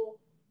people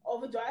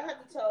overdo. I had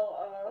to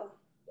tell,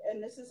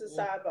 and this is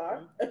a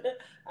sidebar.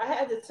 I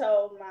had to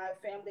tell my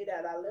family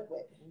that I live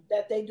with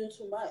that they do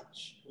too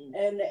much,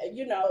 and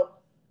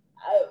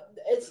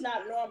it's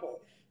not normal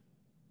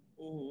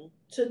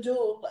to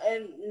do,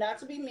 and not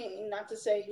to be mean, not to say